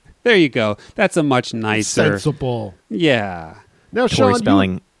 there you go. That's a much nicer. Sensible. Yeah. Now, Tori Sean,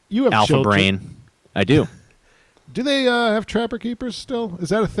 Spelling, you have Alpha children. Brain. I do. Do they have Trapper Keepers still? Is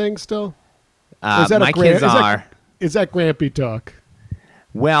that a thing still? Is that a My gra- kids is that- are. Is that Grampy talk?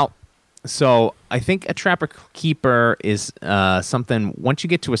 Well, so I think a Trapper Keeper is something, once you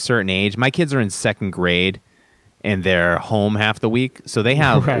get to a certain age, my kids are in second grade and they're home half the week. So they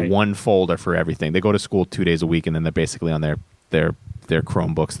have Right. one folder for everything. They go to school 2 days a week and then they're basically on their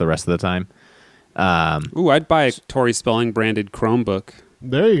Chromebooks the rest of the time. Ooh, I'd buy a Tori Spelling branded Chromebook.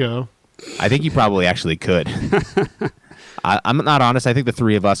 There you go. I think you probably actually could. I'm not honest. I think the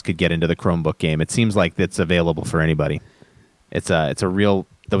three of us could get into the Chromebook game. It seems like it's available for anybody. That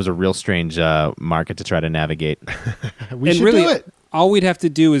was a real strange market to try to navigate. We and should really, do it. all we'd have to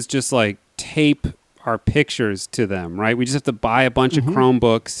do is just like tape our pictures to them, right? We just have to buy a bunch of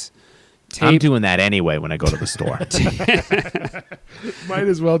Chromebooks. I'm Tape. doing that anyway when I go to the store. Might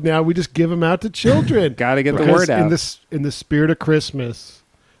as well now. We just give them out to children. Gotta get the Because word out. In the spirit of Christmas,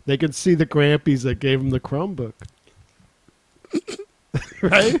 they can see the Grampies that gave them the Chromebook.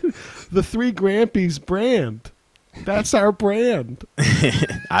 Right? The Three Grampies brand. That's our brand.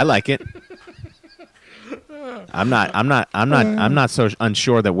 I like it. I'm not so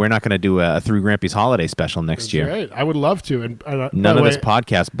unsure that we're not going to do a Three Grampies holiday special next year. Right. I would love to. And by None the of way, this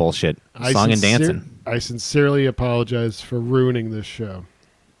podcast bullshit. Song and dancing. I sincerely apologize for ruining this show.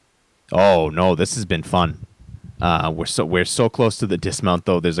 Oh no, this has been fun. We're so close to the dismount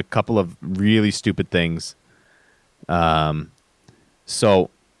though. There's a couple of really stupid things. So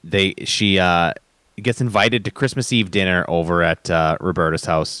she gets invited to Christmas Eve dinner over at Roberta's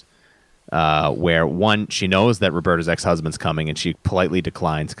house, where one, she knows that Roberta's ex-husband's coming and she politely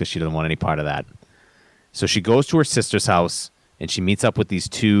declines because she doesn't want any part of that. So she goes to her sister's house and she meets up with these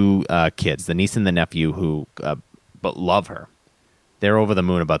two kids, the niece and the nephew, who but love her. They're over the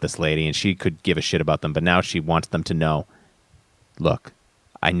moon about this lady, and she could give a shit about them, but now she wants them to know, look,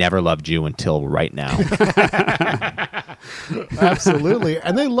 I never loved you until right now. Absolutely,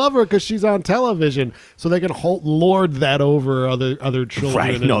 and they love her because she's on television, so they can lord that over other children.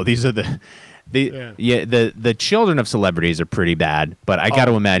 Right? and- No, these are the children of celebrities are pretty bad, but I got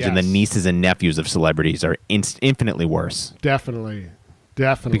to imagine the yes. nieces and nephews of celebrities are infinitely worse. Definitely.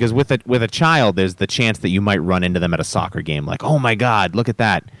 Because with a child, there's the chance that you might run into them at a soccer game, like, oh my God, look at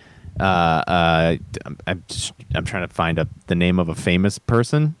that. I'm trying to find the name of a famous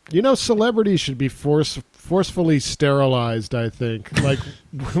person. Celebrities should be forcefully sterilized. I think. Like,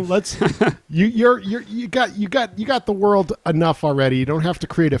 let's you got the world enough already. You don't have to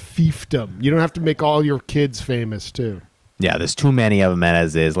create a fiefdom. You don't have to make all your kids famous too. Yeah, there's too many of them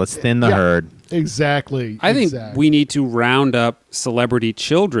as is. Let's thin the herd. Exactly. I think we need to round up celebrity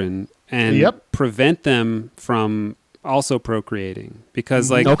children and prevent them from also procreating, because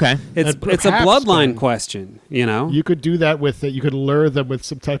like it's a bloodline question, You could do that with it. You could lure them with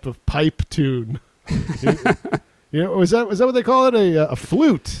some type of pipe tune. Was that what they call it? A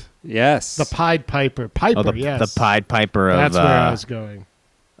flute? Yes. The Pied Piper. Yes. The Pied Piper of That's where I was going.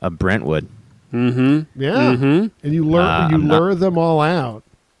 Of Brentwood. Mm-hmm. Yeah. Mm-hmm. And you lure them all out.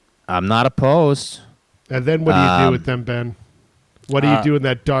 I'm not opposed. And then what do you do with them, Ben? What do you do in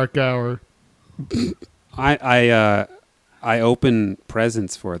that dark hour? I open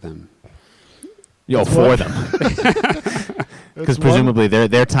presents for them. For them. Because presumably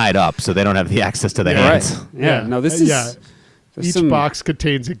they're tied up, so they don't have the access to the hands. Right. Yeah. No, this is each box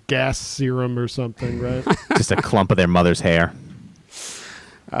contains a gas serum or something, right? Just a clump of their mother's hair.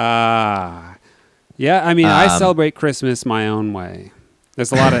 Yeah, I mean, I celebrate Christmas my own way.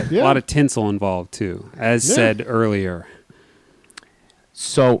 There's a lot of lot of tinsel involved too, as said earlier.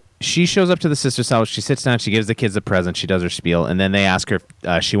 So she shows up to the sister's house. She sits down. She gives the kids a present. She does her spiel, and then they ask her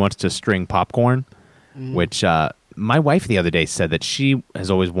if she wants to string popcorn, which my wife the other day said that she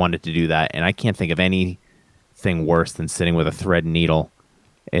has always wanted to do that, and I can't think of anything worse than sitting with a thread and needle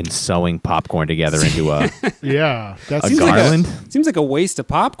and sewing popcorn together into a that's a garland. Seems like a waste of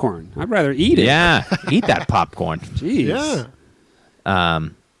popcorn. I'd rather eat it. Yeah, eat that popcorn. Jeez. Yeah.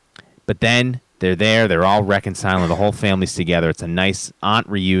 But then they're there. They're all reconciling. The whole family's together. It's a nice aunt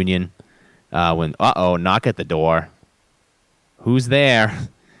reunion. When knock at the door. Who's there?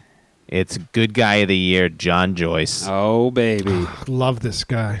 It's good guy of the year, John Joyce. Oh baby, love this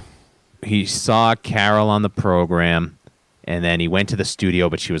guy. He saw Carol on the program, and then he went to the studio,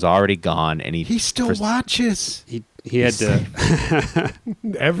 but she was already gone. And he still watches. He had to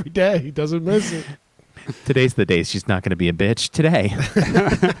every day. He doesn't miss it. Today's the day she's not going to be a bitch today.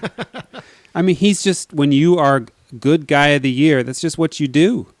 I mean, he's just, when you are good guy of the year, that's just what you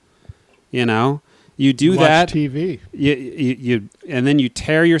do. You do Watch that. TV. You and then you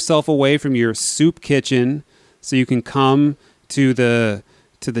tear yourself away from your soup kitchen so you can come to the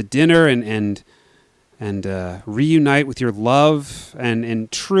dinner and reunite with your love, and in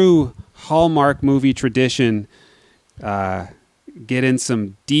true Hallmark movie tradition, get in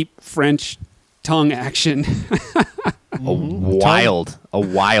some deep French tongue action. A wild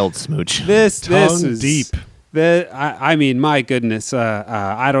smooch. This is deep. I mean, my goodness,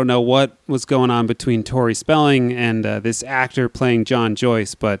 I don't know what was going on between Tori Spelling and this actor playing John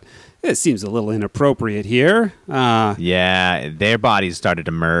Joyce, but it seems a little inappropriate here. Yeah, their bodies started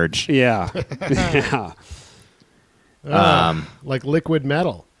to merge. Yeah. Like liquid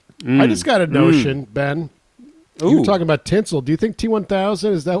metal. I just got a notion, Ben. You were talking about tinsel. Do you think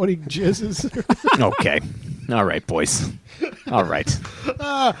T-1000, is that what he jizzes? Okay. All right, boys. All right.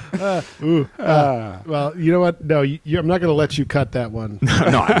 Well, you know what? No, I'm not going to let you cut that one.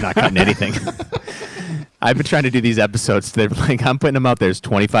 No, I'm not cutting anything. I've been trying to do these episodes. They're like, I'm putting them out. There's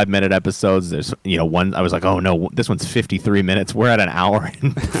 25-minute episodes. There's, one. I was like, oh no, this one's 53 minutes. We're at an hour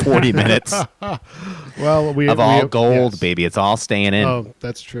and 40 minutes. Well, of all gold, baby. It's all staying in. Oh,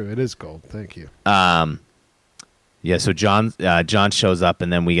 that's true. It is gold. Thank you. Yeah. So John shows up,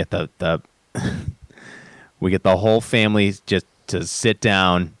 and then we get the we get the whole family just to sit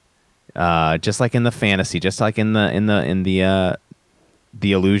down, just like in the fantasy, just like in the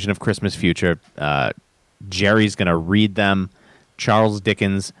Illusion of Christmas Future. Jerry's going to read them Charles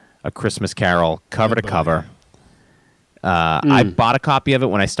Dickens' A Christmas Carol cover to cover. I bought a copy of it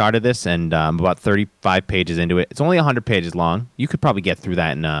when I started this, and I'm about 35 pages into it. It's only 100 pages long. You could probably get through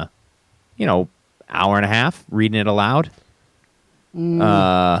that in hour and a half reading it aloud.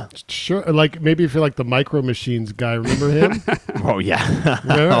 Sure. Like maybe if you're like the Micro Machines guy, remember him? Oh yeah.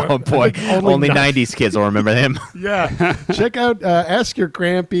 Oh boy. Only 90s kids will remember him. Yeah. Check out Ask Your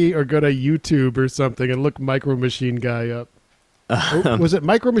Grampy or go to YouTube or something and look Micro Machine guy up. Was it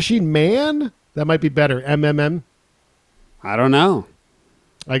Micro Machine Man? That might be better. MMM. I don't know.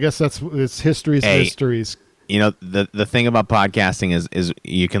 I guess it's history's Hey. mysteries. You know, the thing about podcasting is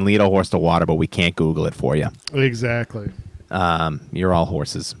you can lead a horse to water, but we can't Google it for you. Exactly. You're all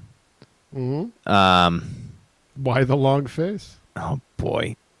horses. Why the long face? Oh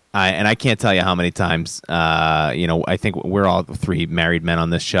boy, I can't tell you how many times. I think we're all three married men on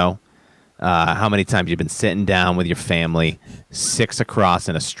this show. How many times you've been sitting down with your family, 6 across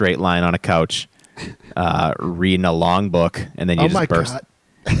in a straight line on a couch, reading a long book, and then you God.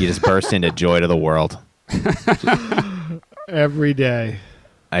 You just burst into joy to the world. Every day.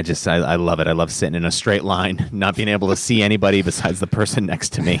 I love it. I love sitting in a straight line, not being able to see anybody besides the person next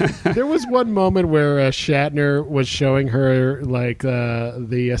to me. There was one moment where Shatner was showing her like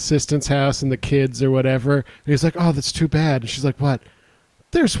the assistant's house and the kids or whatever. And he's like, "Oh, that's too bad." And she's like, "What?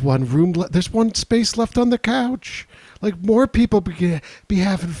 There's one room. There's one space left on the couch. Like more people be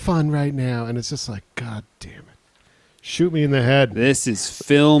having fun right now." And it's just like, God damn it! Shoot me in the head. This is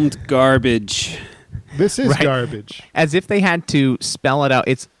filmed garbage. This is Right. garbage. As if they had to spell it out.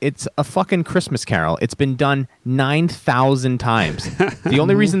 It's a fucking Christmas Carol. It's been done 9,000 times. The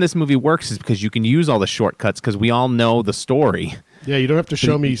only reason this movie works is because you can use all the shortcuts because we all know the story. Yeah, you don't have to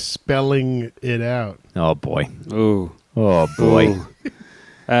show me spelling it out. Oh boy. Ooh. Oh boy. Ooh.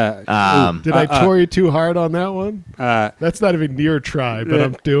 Did I tore you too hard on that one? That's not even near try, but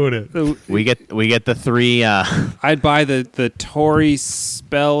I'm doing it. We get the three. I'd buy the Tory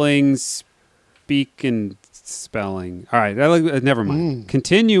spelling, speak and spelling. All right, never mind.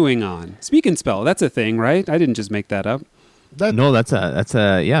 Continuing on. Speak and spell. That's a thing, right? I didn't just make that up. No, that's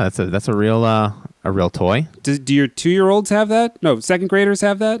a real toy. Do your 2-year-olds have that? No, second graders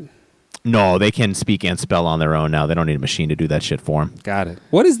have that? No, they can speak and spell on their own now. They don't need a machine to do that shit for them. Got it.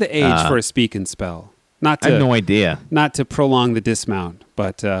 What is the age for a speak and spell? I have no idea. Not to prolong the dismount,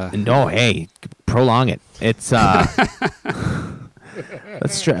 but No, hey, prolong it. It's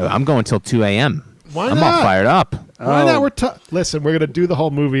let's try. I'm going till 2 a.m. Why I'm not? all fired up. Why not? Listen, we're gonna do the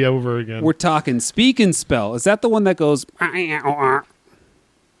whole movie over again. we're talking speak and spell. Is that the one that goes? Yeah,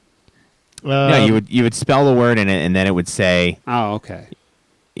 you would spell the word in it, and then it would say, Oh, okay.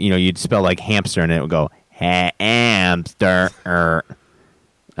 you'd spell like hamster, and it would go hamster. That's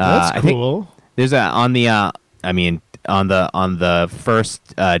I think cool. there's on the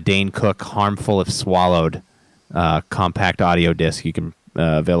first Dane Cook "Harmful If Swallowed" compact audio disc you can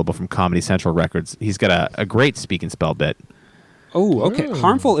available from Comedy Central Records. He's got a great speak and spell bit. Oh, okay.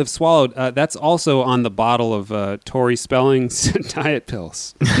 Harmful if swallowed. That's also on the bottle of Tory Spelling's diet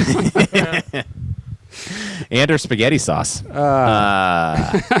pills. And her spaghetti sauce.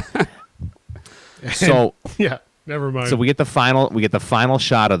 So Yeah, never mind. so we get the final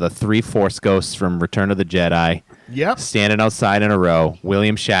shot of the 3 Force ghosts from Return of the Jedi Yep. standing outside in a row.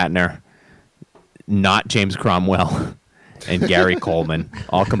 William Shatner, not James Cromwell, and Gary Coleman,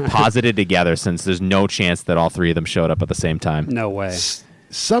 all composited together since there's no chance that all 3 of them showed up at the same time. No way.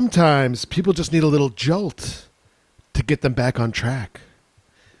 Sometimes people just need a little jolt to get them back on track.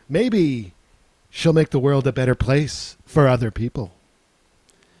 Maybe she'll make the world a better place for other people.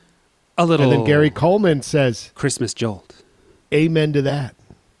 A little. And then Gary Coleman says, Christmas jolt. "Amen to that."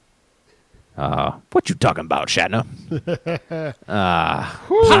 What you talking about, Shatner?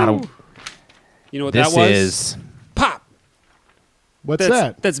 You know what This that was? is Pop. What's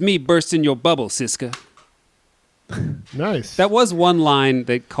that? That's me bursting your bubble, Siska. Nice. That was one line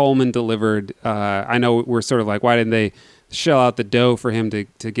that Coleman delivered. I know we're sort of like, why didn't they shell out the dough for him to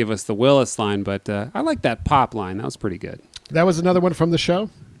give us the Willis line? But I like that pop line. That was pretty good. That was another one from the show?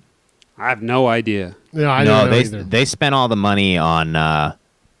 I have no idea. No, I no. don't know They either. they spent all the money on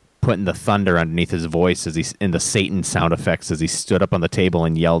putting the thunder underneath his voice as he in the Satan sound effects as he stood up on the table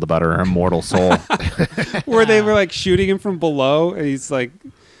and yelled about her immortal soul. Where they were like shooting him from below, and he's like,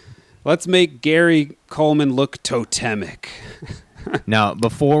 "Let's make Gary Coleman look totemic." Now,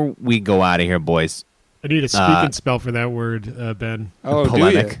 before we go out of here, boys, I need a speak and spell for that word, Ben. Oh,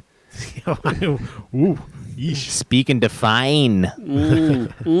 polemic. Ooh, yeesh. Speak and define.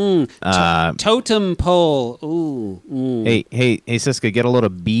 Totem pole. Ooh. Hey, Siska, get a little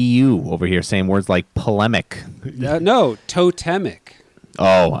BU over here saying words like polemic. No, totemic.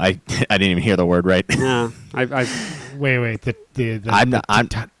 Oh, I didn't even hear the word right. Yeah, I Wait. I'm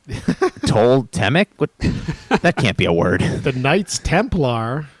told Temic? What? That can't be a word. The Knights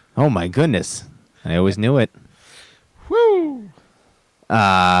Templar. Oh my goodness. I always knew it. Woo!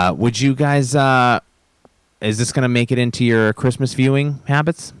 Would you guys is this going to make it into your Christmas viewing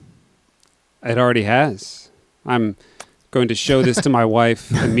habits? It already has. I'm going to show this to my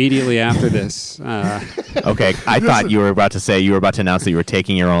wife immediately after this. Okay, I thought you were about to announce that you were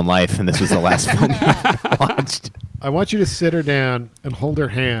taking your own life and this was the last film you watched. I want you to sit her down and hold her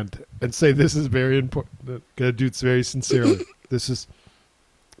hand and say, "This is very important." Gotta do it very sincerely. This is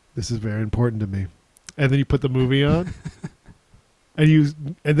very important to me. And then you put the movie on, and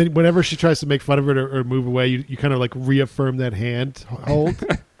then whenever she tries to make fun of it or move away, you kind of like reaffirm that hand hold.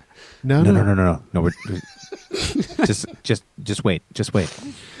 No. We're, just wait. Just wait.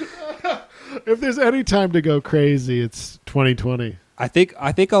 If there's any time to go crazy, it's 2020. I think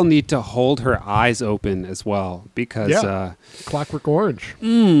I'll need to hold her eyes open as well because Clockwork Orange.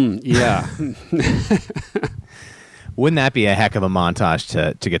 Yeah. Wouldn't that be a heck of a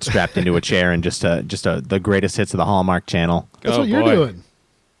montage to get strapped into a chair and just the greatest hits of the Hallmark Channel? That's what you're doing.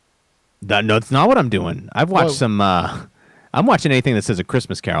 No, it's not what I'm doing. I've watched some. I'm watching anything that says A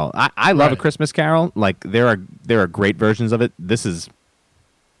Christmas Carol. I love A Christmas Carol. Like there are great versions of it. This is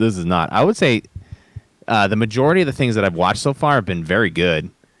not. I would say the majority of the things that I've watched so far have been very good.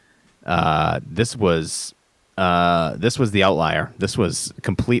 This was the outlier. This was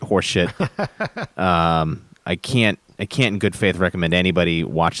complete horseshit. I can't in good faith recommend anybody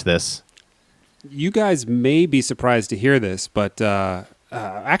watch this. You guys may be surprised to hear this, but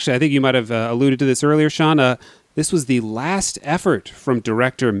actually, I think you might have alluded to this earlier, Sean. This was the last effort from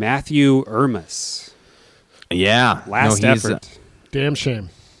director Matthew Ermas. Yeah, last effort. Damn shame.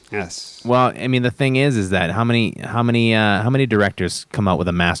 Yes. Well, I mean, the thing is that how many directors come out with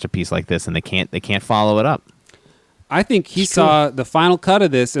a masterpiece like this and they can't follow it up? I think he saw the final cut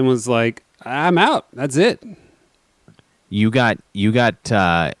of this and was like, "I'm out. That's it." You got.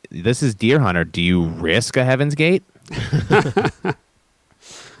 This is Deer Hunter. Do you risk a Heaven's Gate?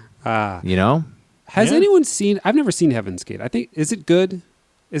 You know. Has anyone seen? I've never seen Heaven's Gate. I think is it good?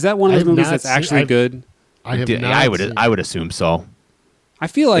 Is that one of those movies that's actually good? I have not. I would assume so. I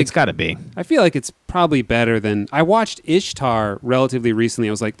feel like it's got to be. I feel like it's probably better than I watched Ishtar relatively recently.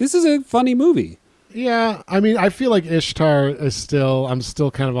 I was like, this is a funny movie. Yeah, I mean, I feel like Ishtar is I'm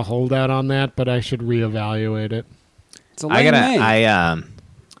still kind of a holdout on that, but I should reevaluate it. It's Elaine May. I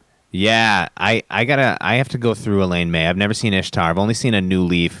have to go through Elaine May. I've never seen Ishtar. I've only seen A New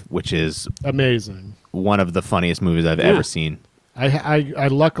Leaf, which is amazing. One of the funniest movies I've ever seen. I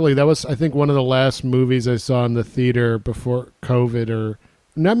luckily that was I think one of the last movies I saw in the theater before COVID, or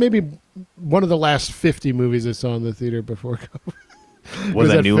not maybe one of the last 50 movies I saw in the theater before COVID. Was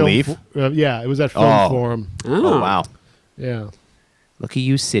that New Leaf? Yeah, it was at Film Forum. Oh wow! Yeah. Look at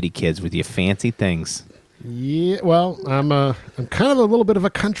you, city kids, with your fancy things. Yeah, well, I'm kind of a little bit of a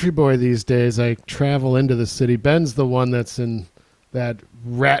country boy these days. I travel into the city. Ben's the one that's in that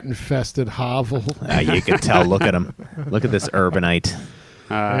rat-infested hovel. You can tell. Look at him. Look at this urbanite.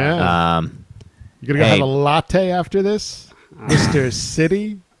 Yeah. You gonna go have a latte after this, Mr.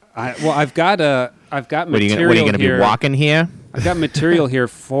 City? I've got material. What are you gonna be walking here? I've got material here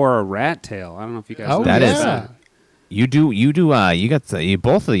for a rat tail. I don't know if you guys. Oh, know that. You do. You got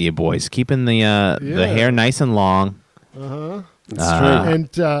both of you boys keeping the hair nice and long. That's true.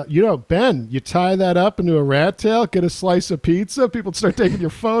 And Ben, you tie that up into a rat tail, get a slice of pizza, people start taking your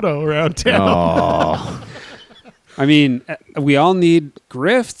photo around town. Oh. I mean, we all need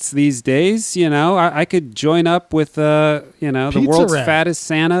grifts these days. You know, I could join up with the world's fattest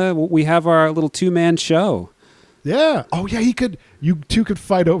Santa. We have our little 2-man show. Yeah. Oh, yeah. You two could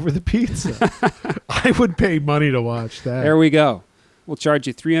fight over the pizza. I would pay money to watch that. There we go. We'll charge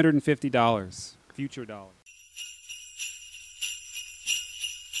you $350, future dollars.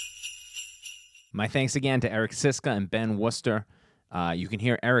 My thanks again to Eric Siska and Ben Worcester. You can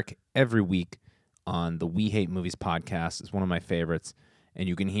hear Eric every week on the We Hate Movies podcast. It's one of my favorites. And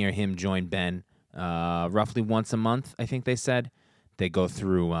you can hear him join Ben roughly once a month, I think they said. They go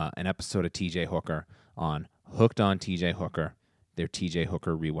through an episode of TJ Hooker on Hooked on TJ Hooker, their TJ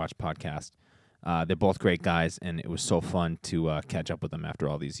Hooker rewatch podcast. They're both great guys, and it was so fun to catch up with them after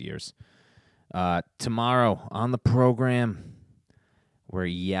all these years. Tomorrow on the program, we're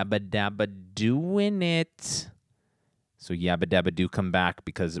Yabba Dabba doing it. So Yabba Dabba do come back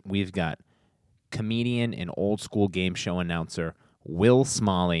because we've got comedian and old school game show announcer Will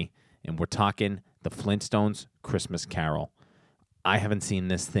Smalley, and we're talking the Flintstones Christmas Carol. I haven't seen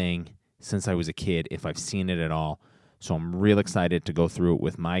this thing since I was a kid, if I've seen it at all. So I'm real excited to go through it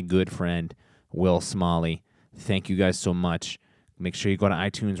with my good friend, Will Smalley. Thank you guys so much. Make sure you go to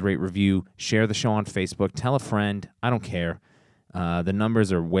iTunes, rate, review, share the show on Facebook, tell a friend. I don't care. The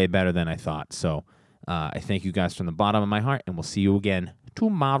numbers are way better than I thought. So I thank you guys from the bottom of my heart, and we'll see you again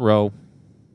tomorrow.